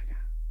se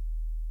haga.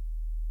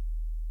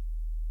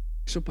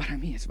 Eso para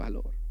mí es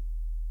valor.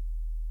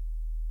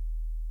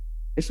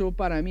 Eso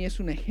para mí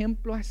es un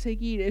ejemplo a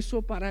seguir.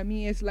 Eso para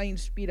mí es la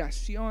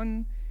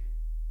inspiración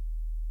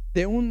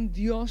de un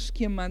Dios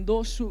quien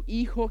mandó su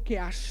Hijo, que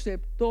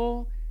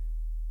aceptó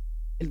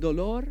el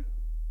dolor,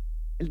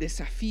 el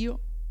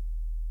desafío,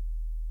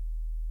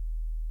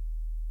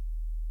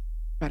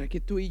 para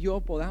que tú y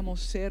yo podamos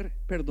ser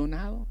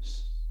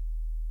perdonados,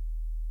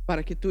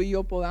 para que tú y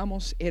yo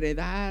podamos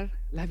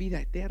heredar la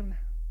vida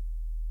eterna,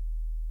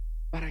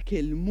 para que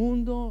el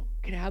mundo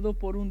creado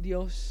por un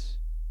Dios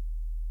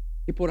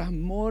que por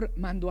amor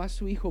mandó a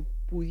su Hijo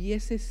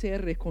pudiese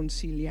ser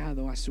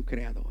reconciliado a su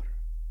Creador.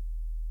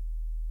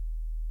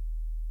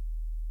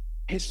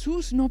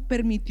 Jesús no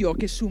permitió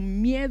que su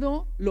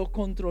miedo lo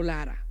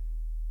controlara.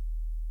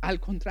 Al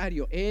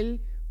contrario,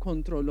 Él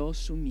controló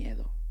su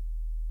miedo.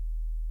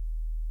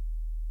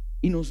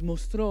 y nos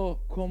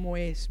mostró cómo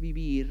es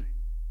vivir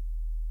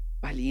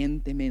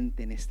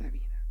valientemente en esta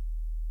vida.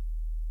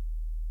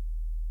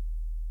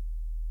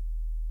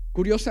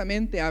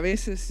 Curiosamente, a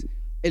veces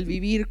el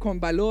vivir con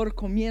valor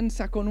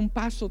comienza con un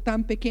paso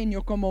tan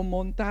pequeño como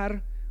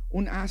montar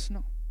un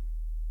asno.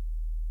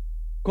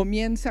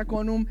 Comienza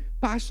con un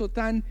paso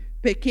tan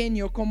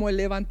pequeño como el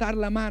levantar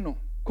la mano,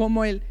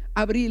 como el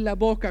abrir la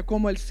boca,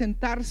 como el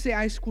sentarse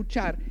a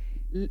escuchar.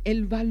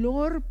 El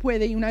valor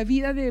puede, y una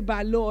vida de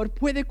valor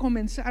puede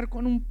comenzar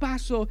con un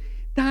paso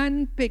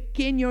tan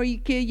pequeño y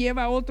que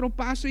lleva a otro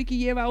paso y que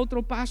lleva a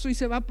otro paso y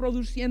se va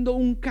produciendo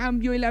un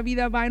cambio y la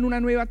vida va en una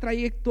nueva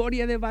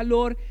trayectoria de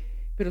valor.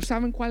 Pero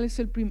 ¿saben cuál es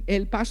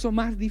el paso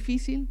más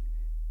difícil?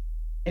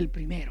 El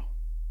primero,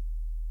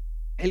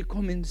 el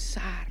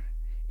comenzar,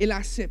 el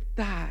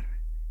aceptar,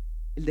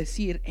 el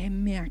decir: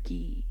 heme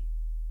aquí,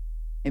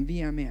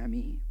 envíame a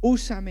mí,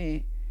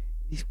 úsame,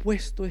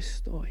 dispuesto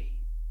estoy.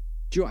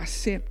 Yo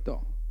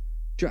acepto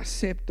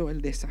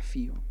el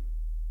desafío.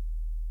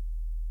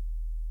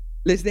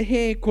 Les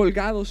dejé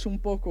colgados un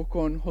poco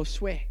con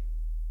Josué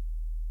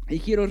y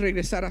quiero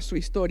regresar a su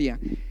historia.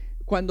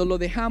 Cuando lo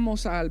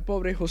dejamos al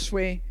pobre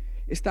Josué,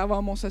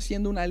 estábamos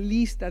haciendo una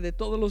lista de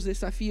todos los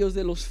desafíos,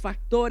 de los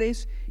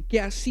factores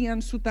que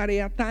hacían su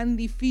tarea tan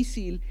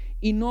difícil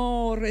y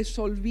no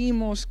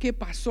resolvimos qué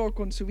pasó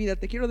con su vida.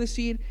 Te quiero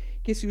decir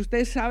que si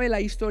usted sabe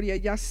la historia,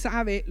 ya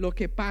sabe lo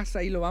que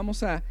pasa y lo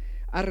vamos a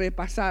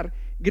repasar.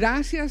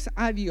 Gracias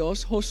a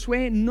Dios,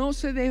 Josué no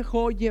se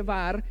dejó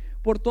llevar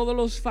por todos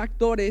los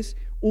factores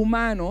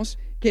humanos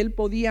que él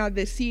podía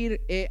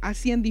decir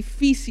hacían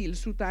difícil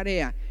su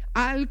tarea.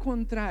 Al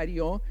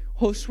contrario,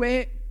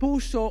 Josué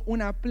puso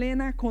una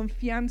plena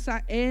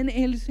confianza en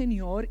el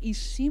Señor y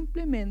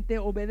simplemente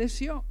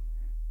obedeció.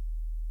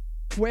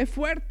 Fue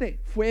fuerte,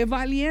 fue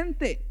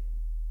valiente.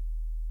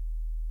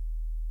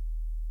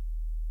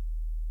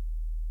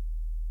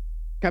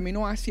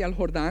 Caminó hacia el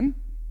Jordán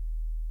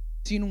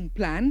sin un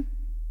plan,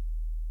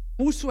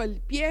 puso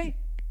el pie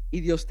y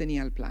Dios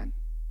tenía el plan.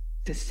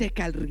 Se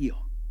seca el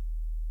río.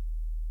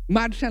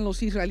 Marchan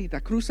los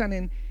israelitas,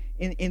 cruzan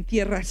en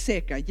tierra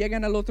seca,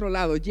 llegan al otro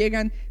lado,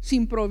 llegan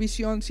sin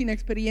provisión, sin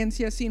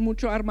experiencia, sin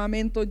mucho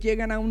armamento,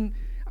 llegan a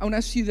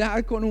una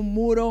ciudad con un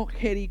muro,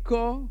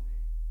 Jericó,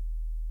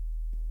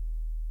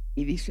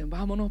 y dicen: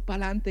 vámonos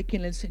para adelante, que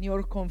en el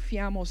Señor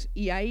confiamos.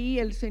 Y ahí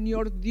el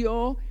Señor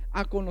dio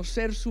a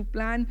conocer su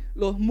plan.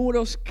 Los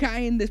muros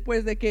caen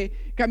después de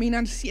que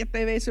caminan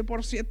 7 veces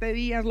por 7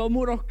 días. Los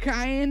muros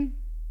caen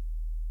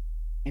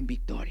en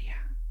victoria.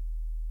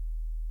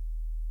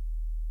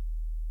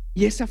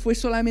 Y esa fue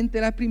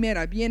solamente la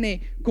primera.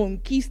 Viene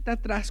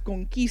conquista tras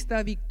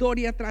conquista,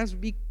 victoria tras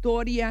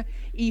victoria,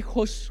 y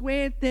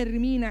Josué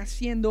termina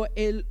siendo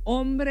el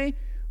hombre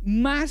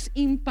más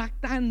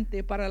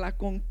impactante para la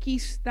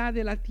conquista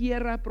de la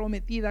tierra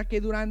prometida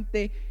que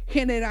durante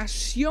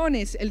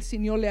generaciones el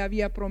Señor le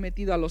había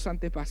prometido a los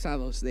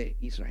antepasados de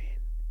Israel.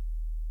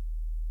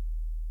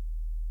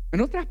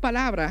 En otras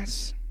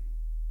palabras,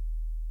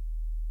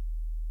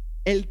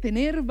 el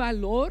tener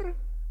valor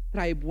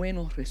trae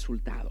buenos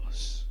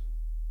resultados.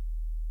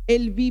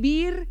 El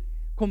vivir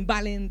con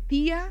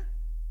valentía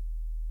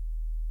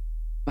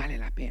vale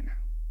la pena.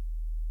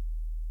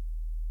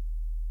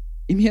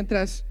 Y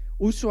mientras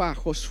uso a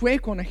Josué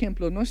con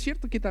ejemplo, ¿no es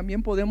cierto que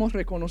también podemos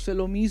reconocer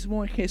lo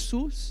mismo en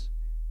Jesús?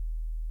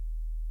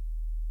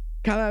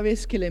 Cada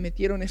vez que le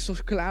metieron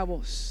esos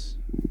clavos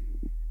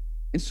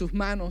en sus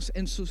manos,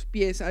 en sus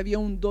pies, había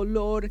un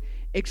dolor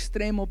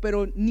extremo,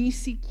 pero ni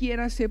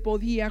siquiera se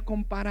podía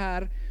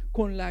comparar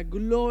con la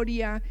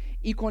gloria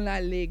y con la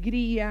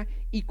alegría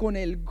y con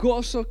el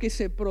gozo que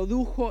se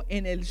produjo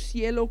en el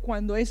cielo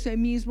cuando ese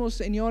mismo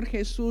Señor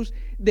Jesús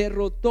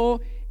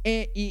derrotó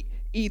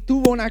y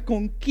tuvo una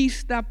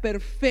conquista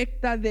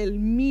perfecta del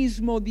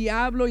mismo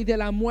diablo y de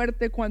la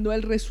muerte cuando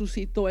Él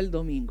resucitó el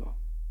domingo.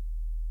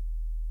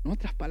 En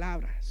otras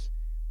palabras,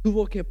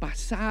 tuvo que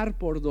pasar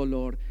por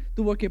dolor,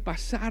 tuvo que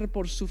pasar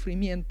por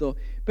sufrimiento,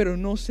 pero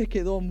no se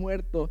quedó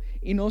muerto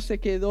y no se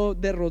quedó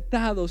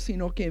derrotado,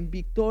 sino que en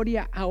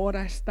victoria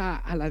ahora está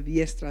a la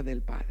diestra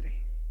del Padre.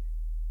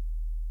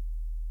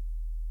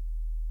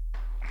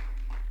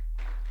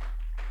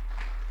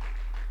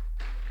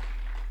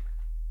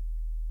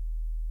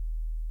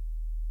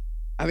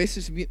 A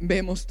veces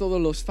vemos todos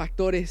los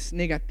factores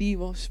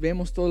negativos,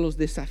 vemos todos los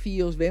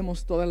desafíos,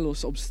 vemos todos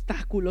los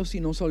obstáculos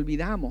y nos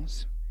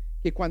olvidamos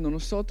que cuando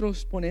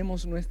nosotros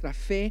ponemos nuestra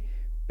fe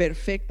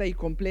perfecta y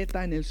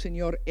completa en el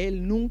Señor,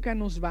 Él nunca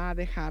nos va a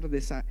dejar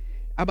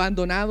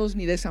abandonados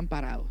ni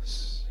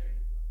desamparados.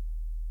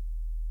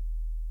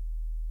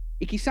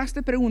 Y quizás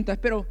te preguntas,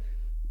 pero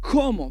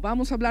 ¿cómo?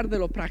 Vamos a hablar de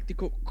lo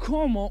práctico.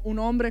 ¿Cómo un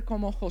hombre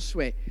como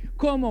Josué,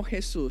 como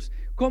Jesús,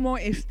 como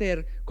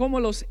Esther, como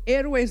los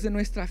héroes de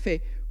nuestra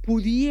fe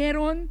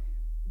pudieron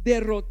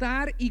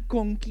derrotar y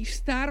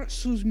conquistar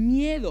sus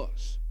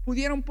miedos?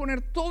 Pudieron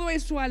poner todo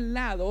eso al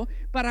lado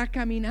para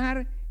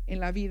caminar en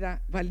la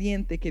vida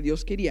valiente que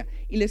Dios quería.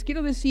 Y les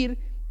quiero decir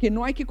que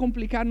no hay que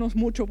complicarnos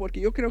mucho,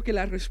 porque yo creo que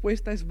la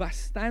respuesta es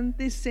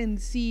bastante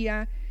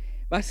sencilla,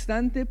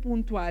 bastante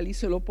puntual y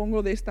se lo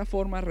pongo de esta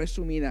forma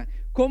resumida.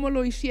 ¿Cómo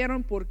lo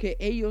hicieron? Porque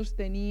ellos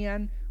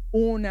tenían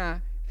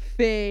una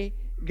fe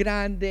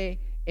grande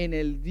en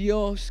el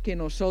Dios que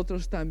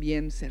nosotros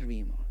también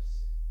servimos.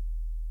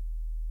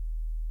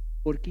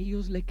 Porque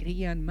ellos le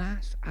creían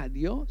más a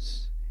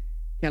Dios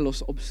que a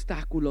los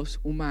obstáculos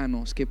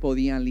humanos que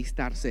podían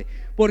listarse.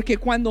 Porque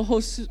cuando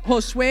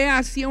Josué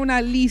hacía una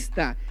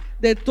lista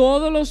de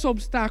todos los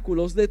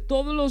obstáculos, de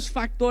todos los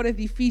factores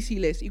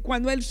difíciles, y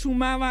cuando él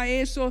sumaba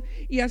eso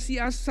y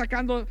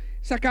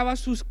sacaba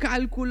sus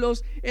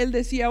cálculos, él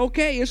decía, ok,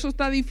 eso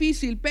está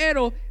difícil,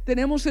 pero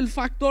tenemos el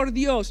factor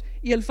Dios,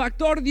 y el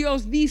factor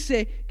Dios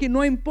dice que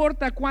no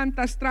importa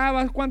cuántas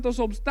trabas, cuántos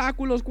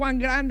obstáculos, cuán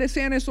grandes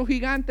sean esos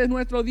gigantes,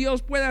 nuestro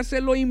Dios puede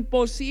hacer lo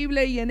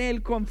imposible y en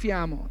Él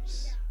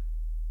confiamos.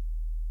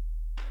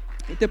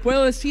 Y te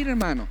puedo decir,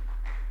 hermano,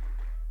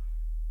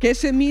 que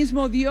ese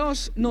mismo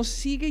Dios nos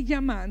sigue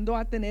llamando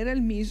a tener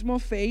el mismo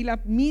fe y la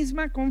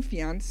misma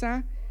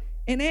confianza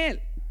en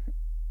Él.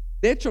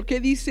 De hecho, ¿qué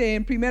dice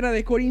en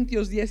 1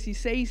 Corintios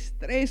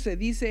 16:13?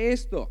 Dice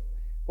esto,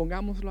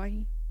 pongámoslo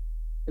ahí.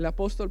 El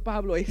apóstol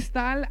Pablo: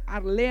 estad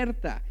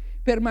alerta,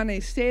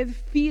 permaneced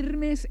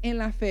firmes en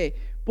la fe,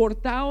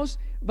 portaos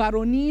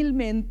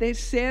varonilmente,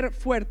 ser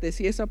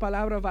fuertes. Y esa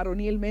palabra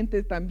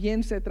varonilmente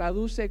también se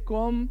traduce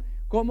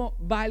como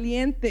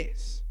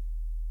valientes.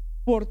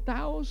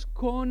 Portaos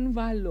con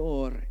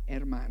valor,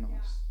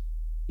 hermanos,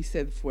 y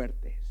sed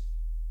fuertes.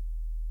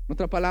 En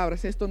otras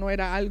palabras, esto no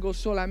era algo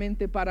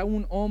solamente para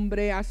un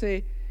hombre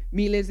hace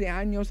miles de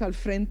años al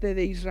frente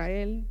de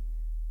Israel.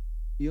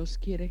 Dios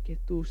quiere que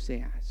tú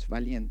seas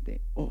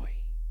valiente hoy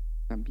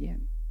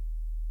también.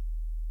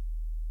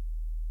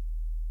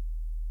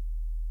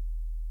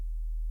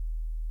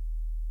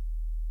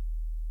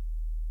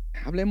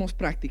 Hablemos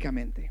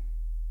prácticamente.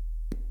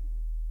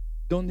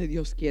 ¿Dónde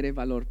Dios quiere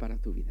valor para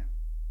tu vida?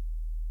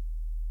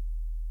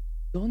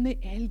 ¿Dónde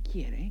Él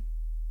quiere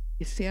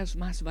que seas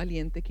más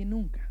valiente que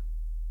nunca?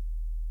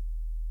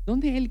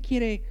 ¿Dónde Él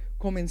quiere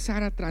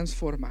comenzar a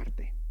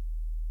transformarte?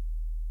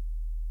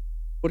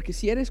 Porque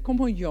si eres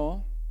como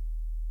yo,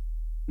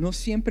 no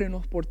siempre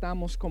nos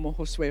portamos como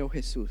Josué o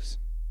Jesús.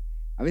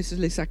 A veces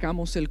le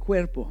sacamos el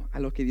cuerpo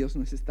a lo que Dios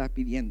nos está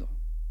pidiendo.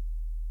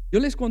 Yo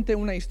les conté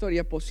una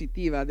historia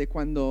positiva de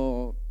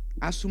cuando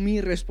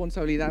asumí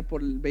responsabilidad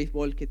por el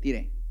béisbol que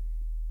tiré,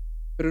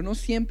 pero no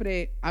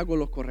siempre hago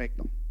lo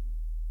correcto.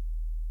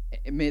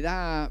 Me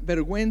da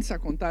vergüenza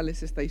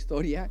contarles esta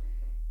historia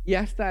y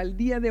hasta el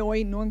día de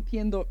hoy no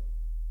entiendo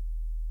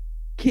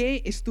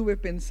qué estuve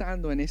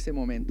pensando en ese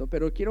momento,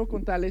 pero quiero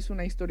contarles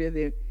una historia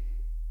de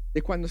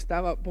cuando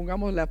estaba,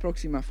 pongamos la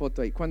próxima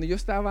foto ahí, cuando yo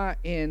estaba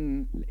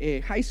en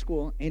high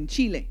school en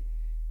Chile.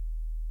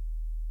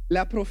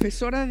 La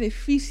profesora de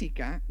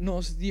física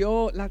nos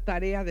dio la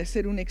tarea de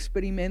hacer un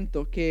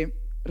experimento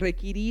que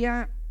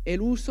requería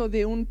el uso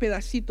de un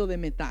pedacito de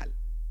metal.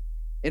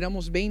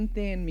 Éramos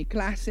 20 en mi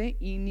clase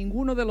y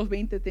ninguno de los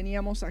 20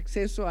 teníamos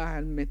acceso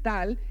al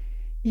metal,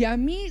 y a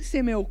mí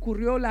se me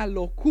ocurrió la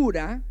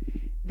locura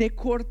de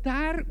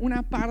cortar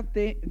una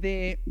parte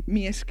de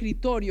mi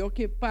escritorio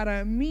que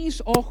para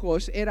mis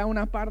ojos era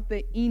una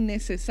parte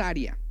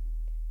innecesaria.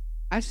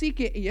 Así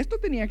que, y esto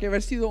tenía que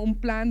haber sido un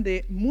plan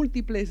de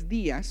múltiples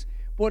días,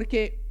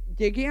 porque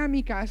llegué a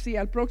mi casa y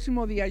al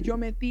próximo día yo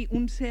metí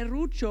un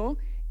serrucho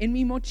en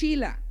mi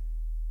mochila.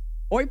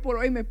 Hoy por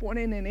hoy me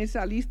ponen en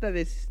esa lista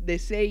de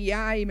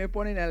CIA y me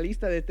ponen en la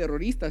lista de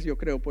terroristas, yo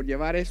creo, por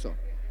llevar eso.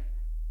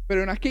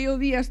 Pero en aquellos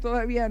días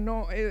todavía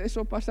no,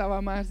 eso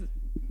pasaba más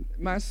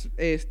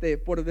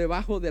por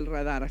debajo del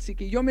radar. Así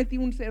que yo metí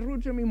un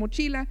serrucho en mi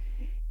mochila.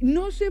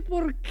 No sé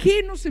por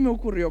qué no se me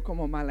ocurrió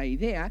como mala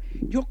idea.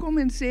 Yo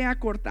comencé a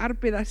cortar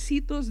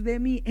pedacitos de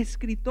mi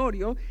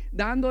escritorio,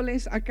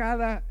 dándoles a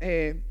cada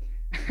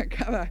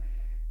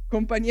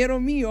compañero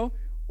mío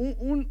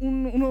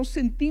unos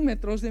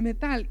centímetros de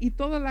metal, y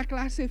toda la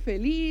clase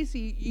feliz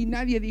y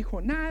nadie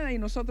dijo nada, y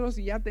nosotros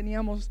ya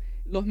teníamos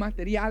los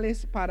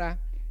materiales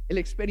para el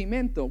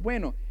experimento.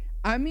 Bueno,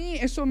 a mí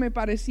eso me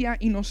parecía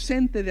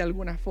inocente de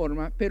alguna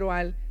forma, pero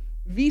al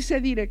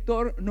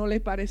vicedirector no le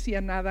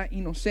parecía nada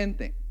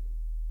inocente.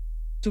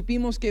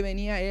 Supimos que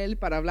venía él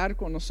para hablar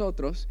con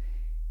nosotros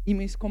y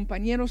mis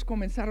compañeros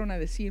comenzaron a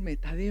decirme: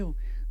 Tadeo,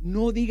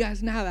 no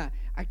digas nada,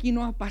 aquí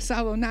no ha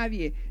pasado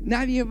nadie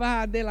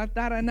va a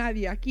delatar a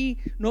nadie, aquí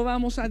no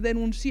vamos a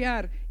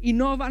denunciar y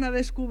no van a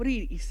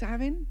descubrir. Y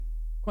saben,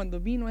 cuando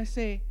vino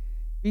ese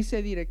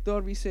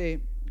vicedirector,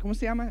 ¿cómo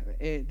se llama?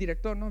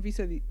 Director, ¿no?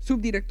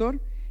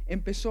 Subdirector,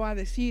 empezó a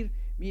decir: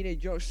 mire,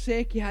 yo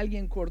sé que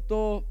alguien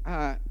cortó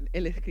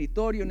el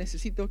escritorio,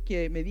 necesito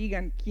que me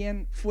digan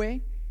quién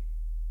fue.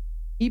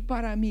 Y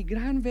para mi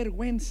gran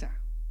vergüenza,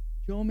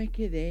 yo me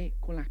quedé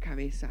con la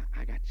cabeza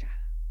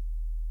agachada.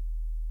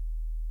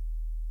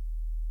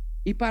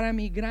 Y para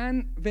mi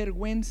gran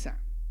vergüenza,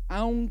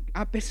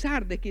 a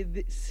pesar de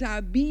que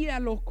sabía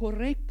lo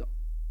correcto,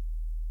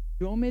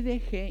 yo me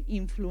dejé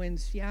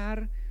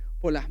influenciar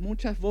por las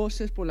muchas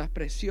voces, por la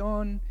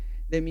presión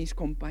de mis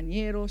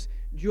compañeros.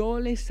 Yo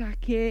le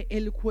saqué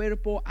el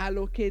cuerpo a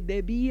lo que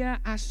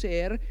debía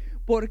hacer,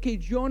 porque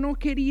yo no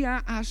quería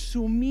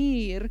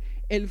asumir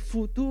el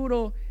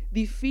futuro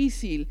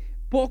difícil,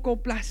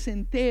 poco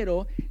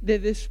placentero, de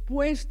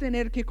después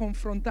tener que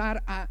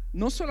confrontar a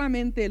no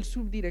solamente el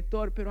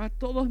subdirector, pero a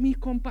todos mis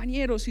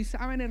compañeros. Y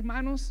saben,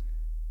 hermanos,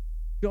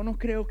 yo no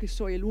creo que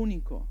soy el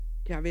único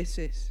que a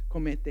veces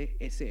comete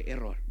ese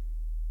error.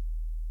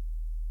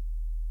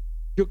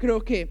 Yo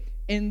creo que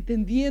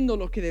entendiendo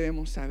lo que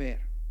debemos saber,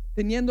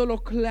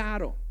 teniéndolo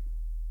claro,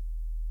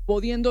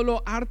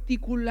 pudiéndolo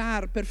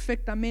articular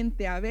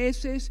perfectamente, a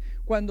veces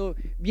cuando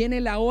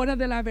viene la hora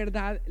de la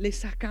verdad le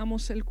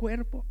sacamos el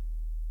cuerpo,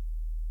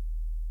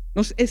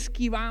 nos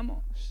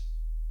esquivamos,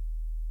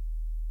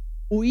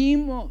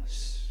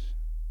 huimos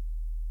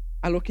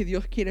a lo que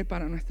Dios quiere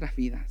para nuestras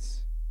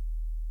vidas.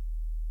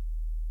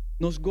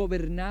 Nos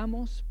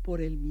gobernamos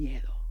por el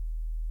miedo,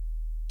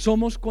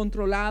 somos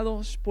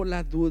controlados por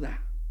la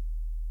duda,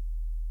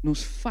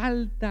 nos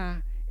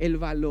falta el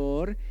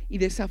valor y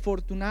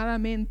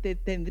desafortunadamente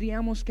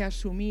tendríamos que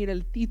asumir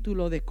el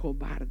título de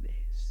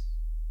cobardes.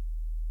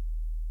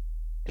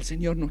 El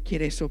Señor no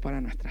quiere eso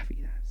para nuestras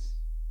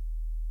vidas.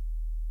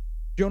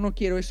 Yo no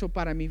quiero eso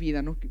para mi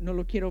vida, no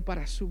lo quiero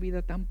para su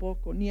vida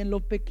tampoco, ni en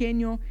lo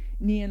pequeño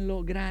ni en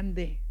lo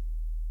grande.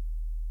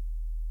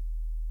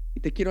 Y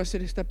te quiero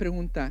hacer esta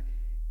pregunta: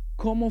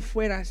 ¿cómo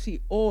fuera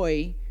si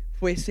hoy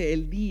fuese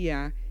el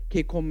día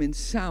que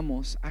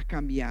comenzamos a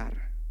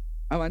cambiar?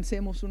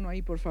 Avancemos uno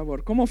ahí, por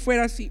favor. ¿Cómo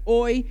fuera si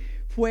hoy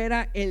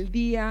fuera el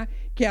día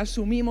que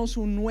asumimos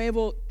un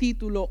nuevo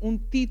título,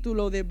 un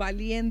título de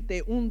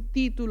valiente, un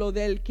título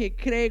del que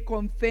cree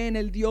con fe en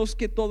el Dios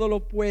que todo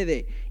lo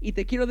puede? Y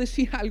te quiero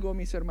decir algo,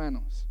 mis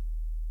hermanos.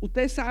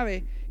 Usted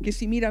sabe que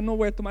si mira, no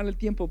voy a tomar el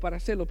tiempo para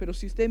hacerlo, pero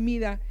si usted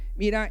mira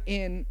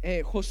en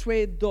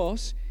Josué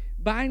 2,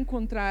 va a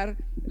encontrar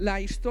la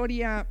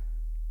historia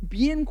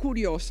bien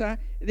curiosa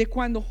de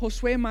cuando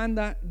Josué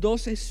manda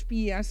 2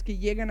 espías que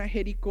llegan a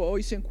Jericó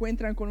y se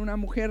encuentran con una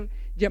mujer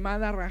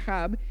llamada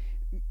Rahab,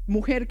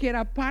 mujer que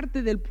era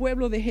parte del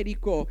pueblo de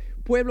Jericó,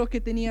 pueblos que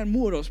tenían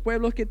muros,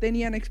 pueblos que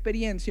tenían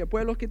experiencia,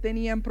 pueblos que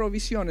tenían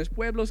provisiones,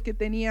 pueblos que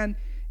tenían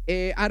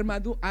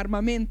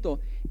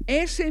armamento.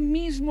 Ese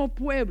mismo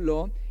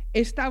pueblo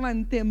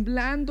estaban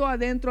temblando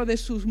adentro de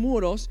sus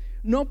muros,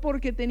 no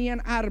porque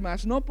tenían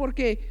armas, no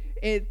porque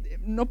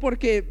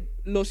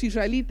los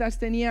israelitas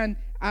tenían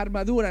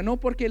armadura, no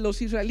porque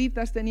los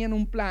israelitas tenían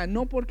un plan,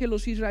 no porque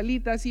los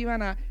israelitas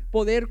iban a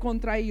poder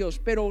contra ellos,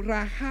 pero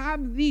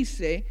Rahab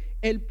dice: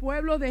 el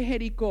pueblo de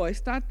Jericó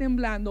está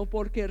temblando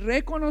porque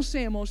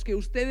reconocemos que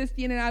ustedes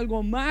tienen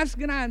algo más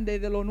grande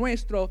de lo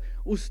nuestro.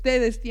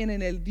 Ustedes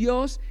tienen el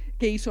Dios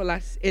que hizo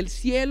el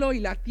cielo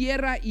y la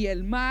tierra y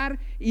el mar,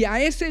 y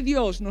a ese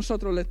Dios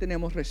nosotros le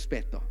tenemos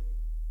respeto.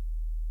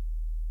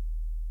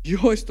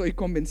 Yo estoy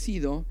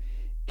convencido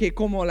que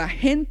como la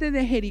gente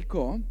de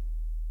Jericó,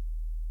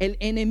 el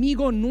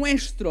enemigo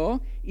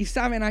nuestro, y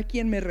saben a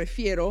quién me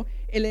refiero,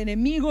 el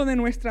enemigo de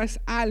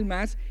nuestras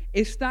almas,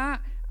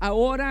 está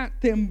ahora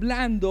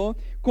temblando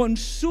con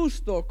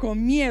susto,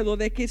 con miedo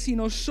de que si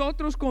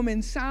nosotros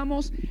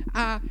comenzamos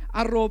a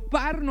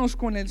arroparnos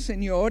con el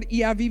Señor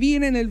y a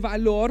vivir en el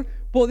valor,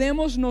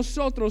 podemos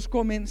nosotros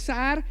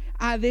comenzar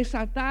a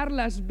desatar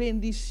las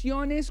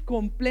bendiciones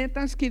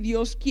completas que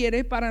Dios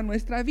quiere para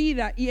nuestra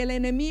vida. Y el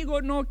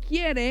enemigo no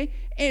quiere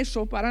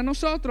eso para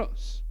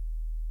nosotros.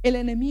 El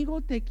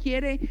enemigo te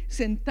quiere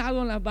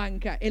sentado en la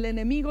banca, el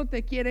enemigo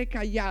te quiere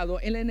callado,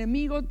 el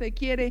enemigo te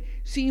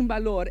quiere sin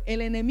valor,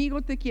 el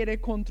enemigo te quiere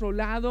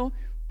controlado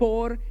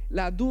por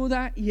la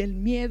duda y el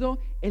miedo,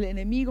 el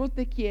enemigo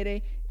te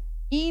quiere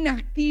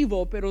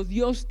inactivo, pero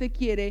Dios te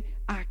quiere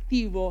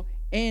activo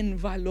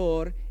en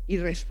valor y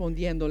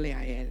respondiéndole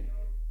a Él.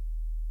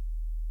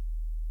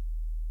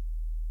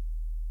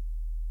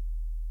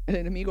 El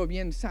enemigo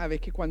bien sabe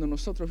que cuando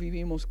nosotros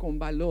vivimos con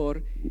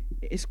valor,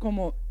 es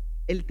como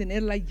el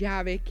tener la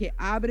llave que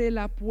abre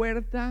la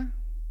puerta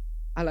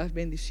a las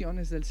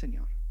bendiciones del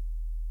Señor.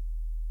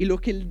 Y lo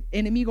que el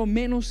enemigo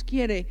menos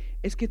quiere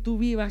es que tú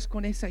vivas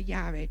con esa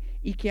llave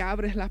y que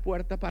abres la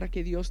puerta para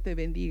que Dios te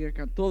bendiga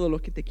con todo lo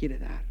que te quiere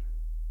dar.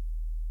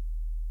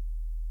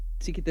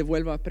 Así que te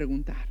vuelvo a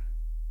preguntar: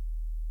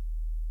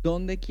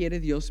 ¿dónde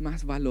quiere Dios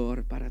más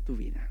valor para tu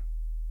vida?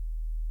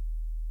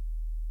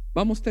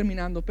 Vamos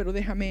terminando, pero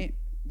déjame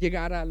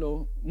llegar a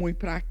lo muy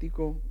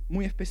práctico,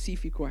 muy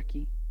específico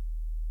aquí.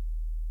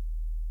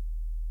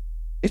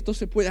 Esto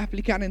se puede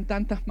aplicar en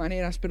tantas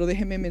maneras, pero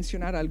déjeme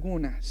mencionar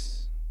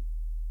algunas.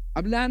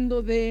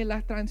 Hablando de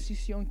la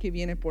transición que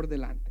viene por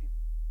delante.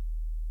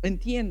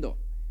 Entiendo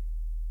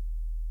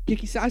que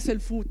quizás el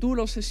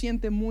futuro se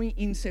siente muy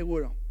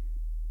inseguro,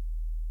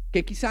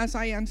 que quizás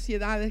hay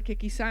ansiedades, que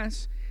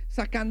quizás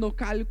sacando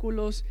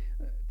cálculos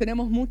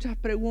tenemos muchas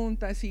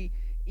preguntas e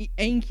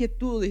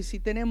inquietudes y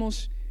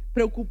tenemos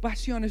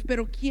preocupaciones,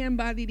 pero ¿quién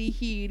va a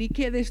dirigir? ¿Y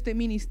qué de este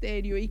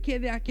ministerio? ¿Y qué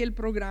de aquel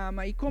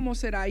programa? ¿Y cómo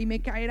será? ¿Y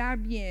me caerá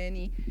bien?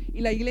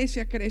 ¿Y la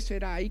iglesia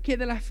crecerá? ¿Y qué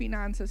de las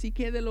finanzas? ¿Y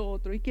qué de lo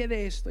otro? ¿Y qué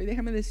de esto? Y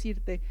déjame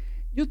decirte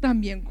yo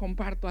también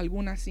comparto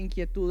algunas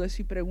inquietudes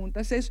y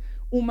preguntas. Es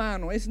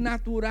humano, es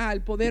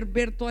natural poder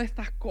ver todas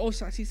estas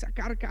cosas y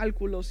sacar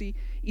cálculos y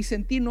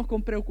sentirnos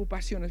con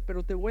preocupaciones.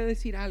 Pero te voy a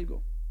decir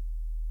algo.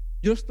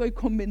 Yo estoy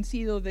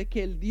convencido de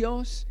que el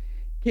Dios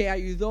que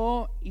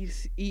ayudó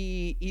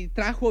y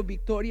trajo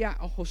victoria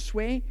a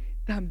Josué,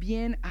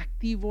 también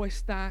activo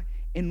está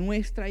en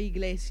nuestra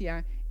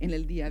iglesia en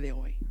el día de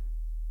hoy.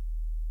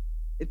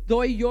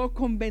 Estoy yo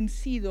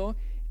convencido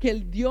que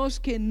el Dios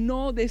que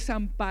no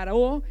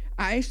desamparó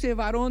a ese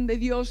varón de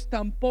Dios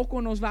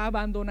tampoco nos va a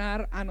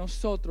abandonar a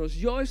nosotros.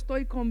 Yo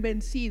estoy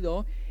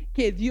convencido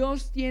que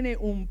Dios tiene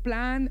un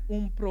plan,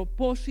 un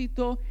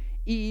propósito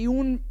y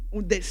un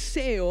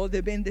deseo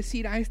de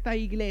bendecir a esta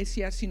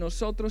iglesia si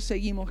nosotros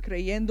seguimos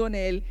creyendo en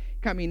Él,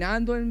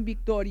 caminando en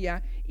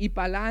victoria y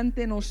para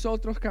adelante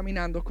nosotros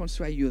caminando con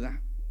su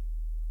ayuda.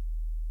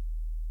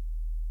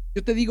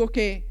 Yo te digo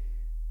que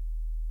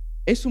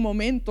es un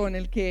momento en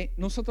el que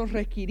nosotros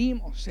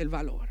requerimos el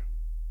valor.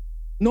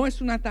 No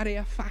es una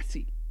tarea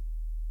fácil,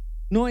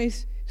 no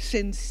es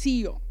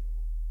sencillo,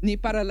 ni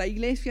para la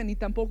iglesia, ni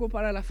tampoco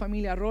para la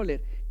familia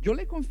Roller. Yo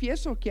le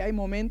confieso que hay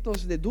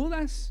momentos de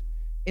dudas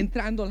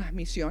entrando en las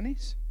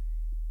misiones.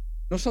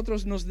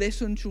 Nosotros nos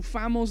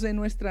desenchufamos de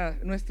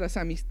nuestras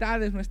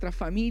amistades, nuestra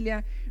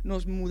familia,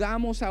 nos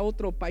mudamos a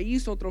otro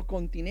país, otro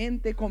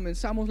continente,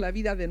 comenzamos la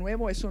vida de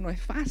nuevo. Eso no es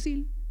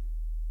fácil.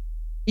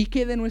 ¿Y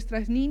qué de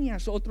nuestras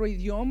niñas? Otro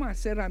idioma,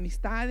 hacer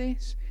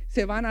amistades,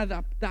 se van a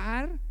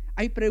adaptar.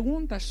 Hay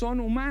preguntas,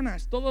 son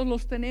humanas, todos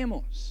los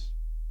tenemos.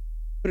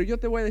 Pero yo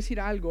te voy a decir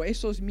algo,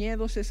 esos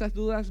miedos, esas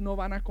dudas no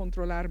van a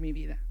controlar mi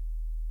vida.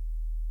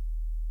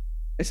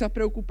 Esas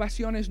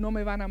preocupaciones no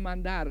me van a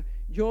mandar.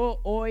 Yo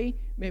hoy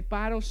me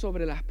paro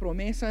sobre las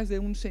promesas de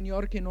un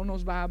Señor que no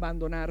nos va a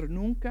abandonar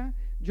nunca.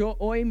 Yo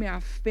hoy me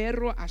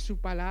aferro a su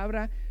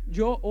palabra.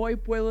 Yo hoy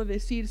puedo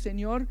decir,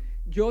 Señor,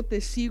 yo te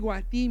sigo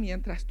a ti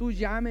mientras tú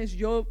llames.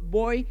 Yo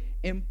voy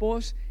en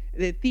pos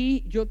de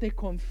ti. Yo te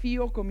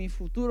confío con mi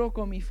futuro,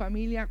 con mi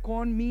familia,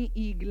 con mi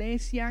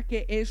iglesia,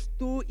 que es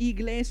tu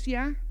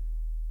iglesia.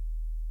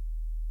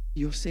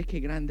 Yo sé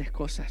que grandes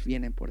cosas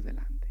vienen por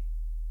delante.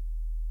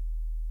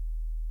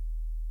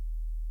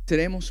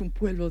 Seremos un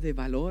pueblo de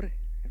valor,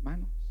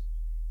 hermanos.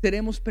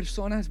 Seremos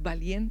personas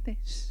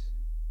valientes.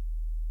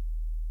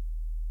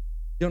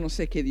 Yo no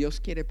sé qué Dios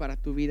quiere para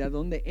tu vida,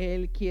 donde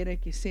Él quiere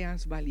que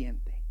seas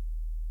valiente.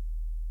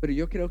 Pero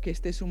yo creo que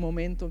este es un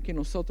momento en que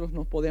nosotros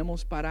nos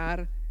podemos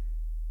parar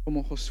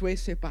como Josué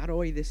se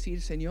paró y decir,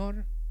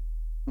 Señor,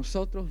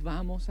 nosotros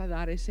vamos a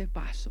dar ese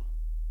paso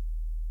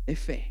de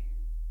fe.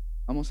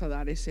 Vamos a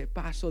dar ese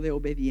paso de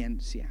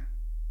obediencia,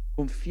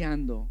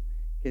 confiando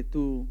que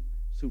tú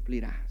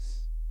suplirás,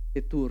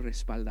 que tú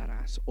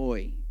respaldarás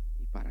hoy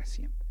y para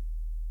siempre.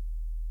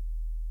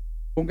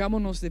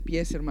 Pongámonos de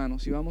pies,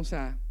 hermanos, y vamos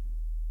a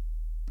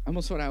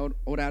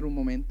orar un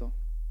momento.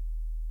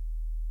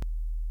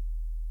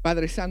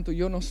 Padre Santo,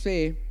 yo no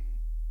sé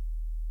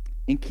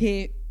en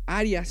qué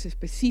áreas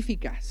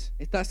específicas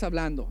estás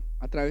hablando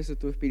a través de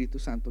tu Espíritu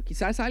Santo.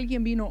 Quizás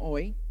alguien vino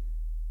hoy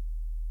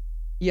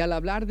y al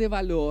hablar de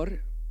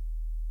valor,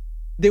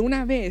 de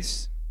una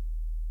vez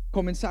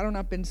comenzaron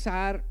a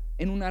pensar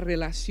en una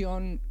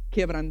relación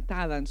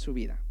quebrantada en su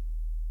vida,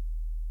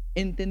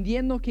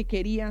 entendiendo que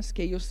querías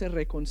que ellos se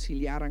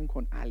reconciliaran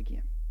con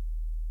alguien.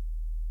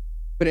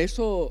 Pero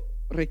eso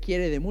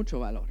requiere de mucho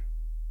valor.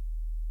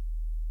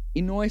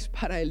 Y no es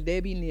para el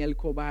débil ni el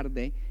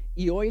cobarde.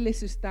 Y hoy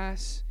les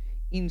estás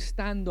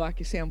instando a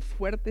que sean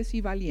fuertes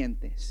y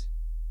valientes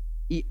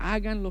y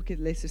hagan lo que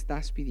les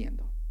estás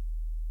pidiendo.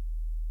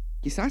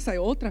 Quizás hay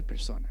otra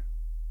persona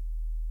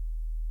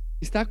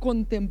que está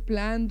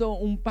contemplando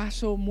un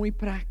paso muy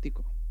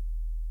práctico.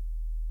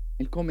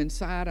 El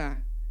comenzar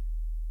a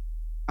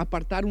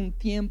apartar un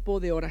tiempo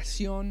de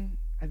oración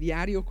a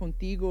diario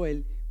contigo,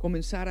 el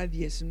comenzar a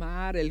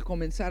diezmar, el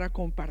comenzar a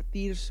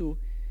compartir su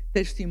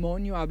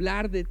testimonio,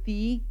 hablar de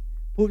ti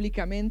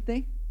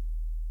públicamente.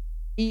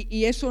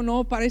 Y eso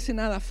no parece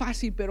nada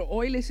fácil, pero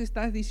hoy les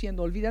estás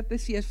diciendo, olvídate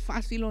si es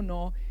fácil o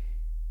no,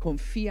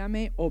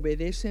 confíame,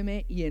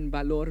 obedéceme y en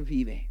valor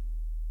vive.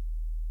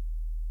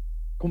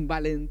 Con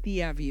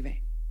valentía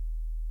vive.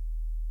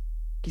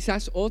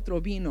 Quizás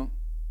otro vino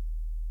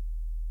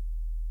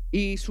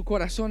y su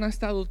corazón ha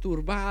estado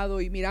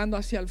turbado y mirando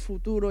hacia el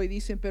futuro y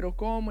dicen, pero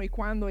 ¿cómo y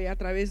cuándo y a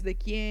través de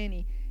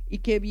quién y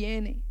qué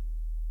viene?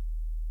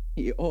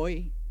 Y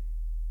hoy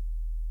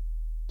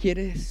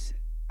quieres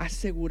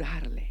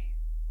asegurarle,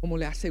 como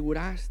le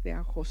aseguraste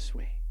a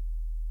Josué,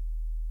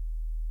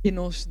 que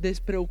nos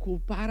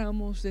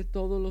despreocupáramos de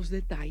todos los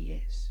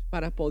detalles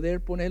para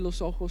poder poner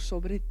los ojos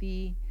sobre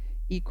ti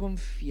y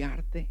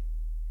confiarte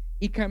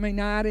y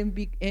caminar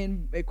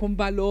con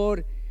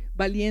valor,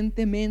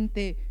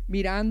 valientemente,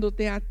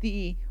 mirándote a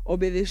ti,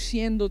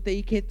 obedeciéndote,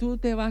 y que tú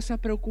te vas a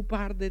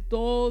preocupar de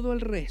todo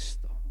el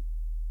resto.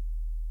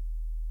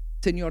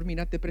 Señor,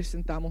 mira, te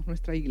presentamos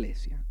nuestra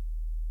iglesia.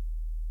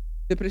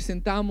 Te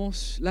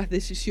presentamos las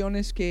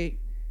decisiones que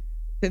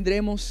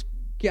tendremos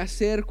que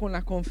hacer con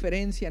la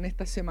conferencia en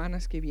estas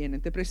semanas que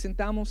vienen. Te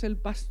presentamos el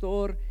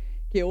pastor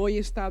que hoy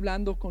está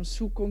hablando con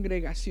su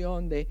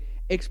congregación de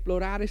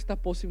explorar esta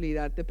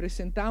posibilidad. Te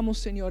presentamos,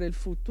 Señor, el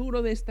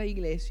futuro de esta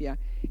iglesia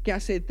que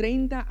hace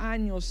 30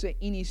 años se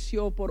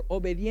inició por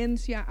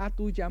obediencia a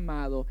tu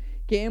llamado,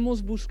 que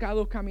hemos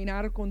buscado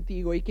caminar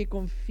contigo y que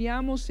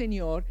confiamos,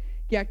 Señor,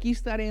 que aquí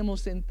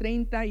estaremos en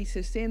 30 y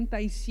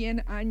 60 y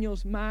 100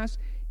 años más,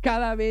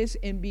 cada vez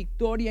en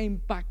victoria,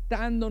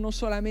 impactando no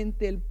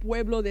solamente el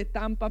pueblo de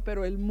Tampa,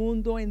 pero el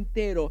mundo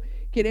entero.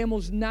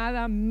 Queremos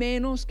nada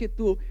menos que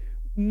tu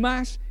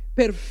más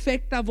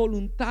perfecta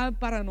voluntad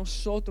para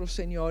nosotros,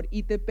 Señor,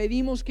 y te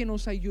pedimos que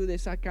nos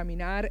ayudes a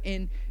caminar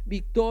en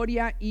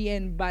victoria y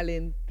en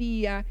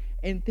valentía,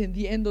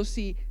 entendiendo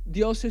si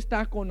Dios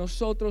está con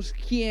nosotros,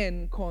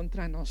 ¿quién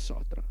contra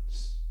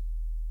nosotros?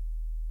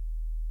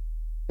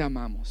 Te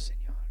amamos,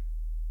 Señor,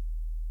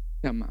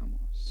 te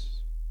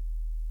amamos.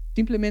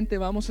 Simplemente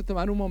vamos a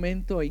tomar un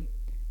momento y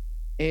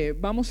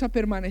vamos a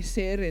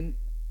permanecer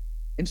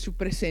en su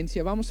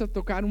presencia. Vamos a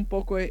tocar un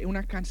poco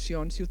una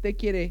canción. Si usted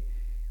quiere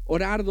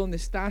orar donde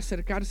está,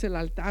 acercarse al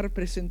altar,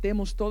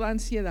 presentemos toda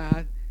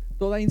ansiedad,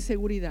 toda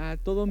inseguridad,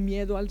 todo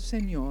miedo al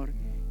Señor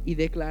y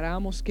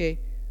declaramos que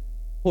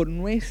por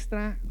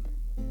nuestra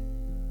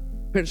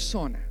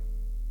persona,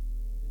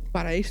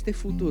 para este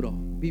futuro,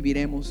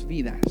 viviremos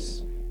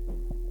vidas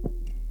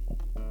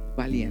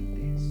valientes.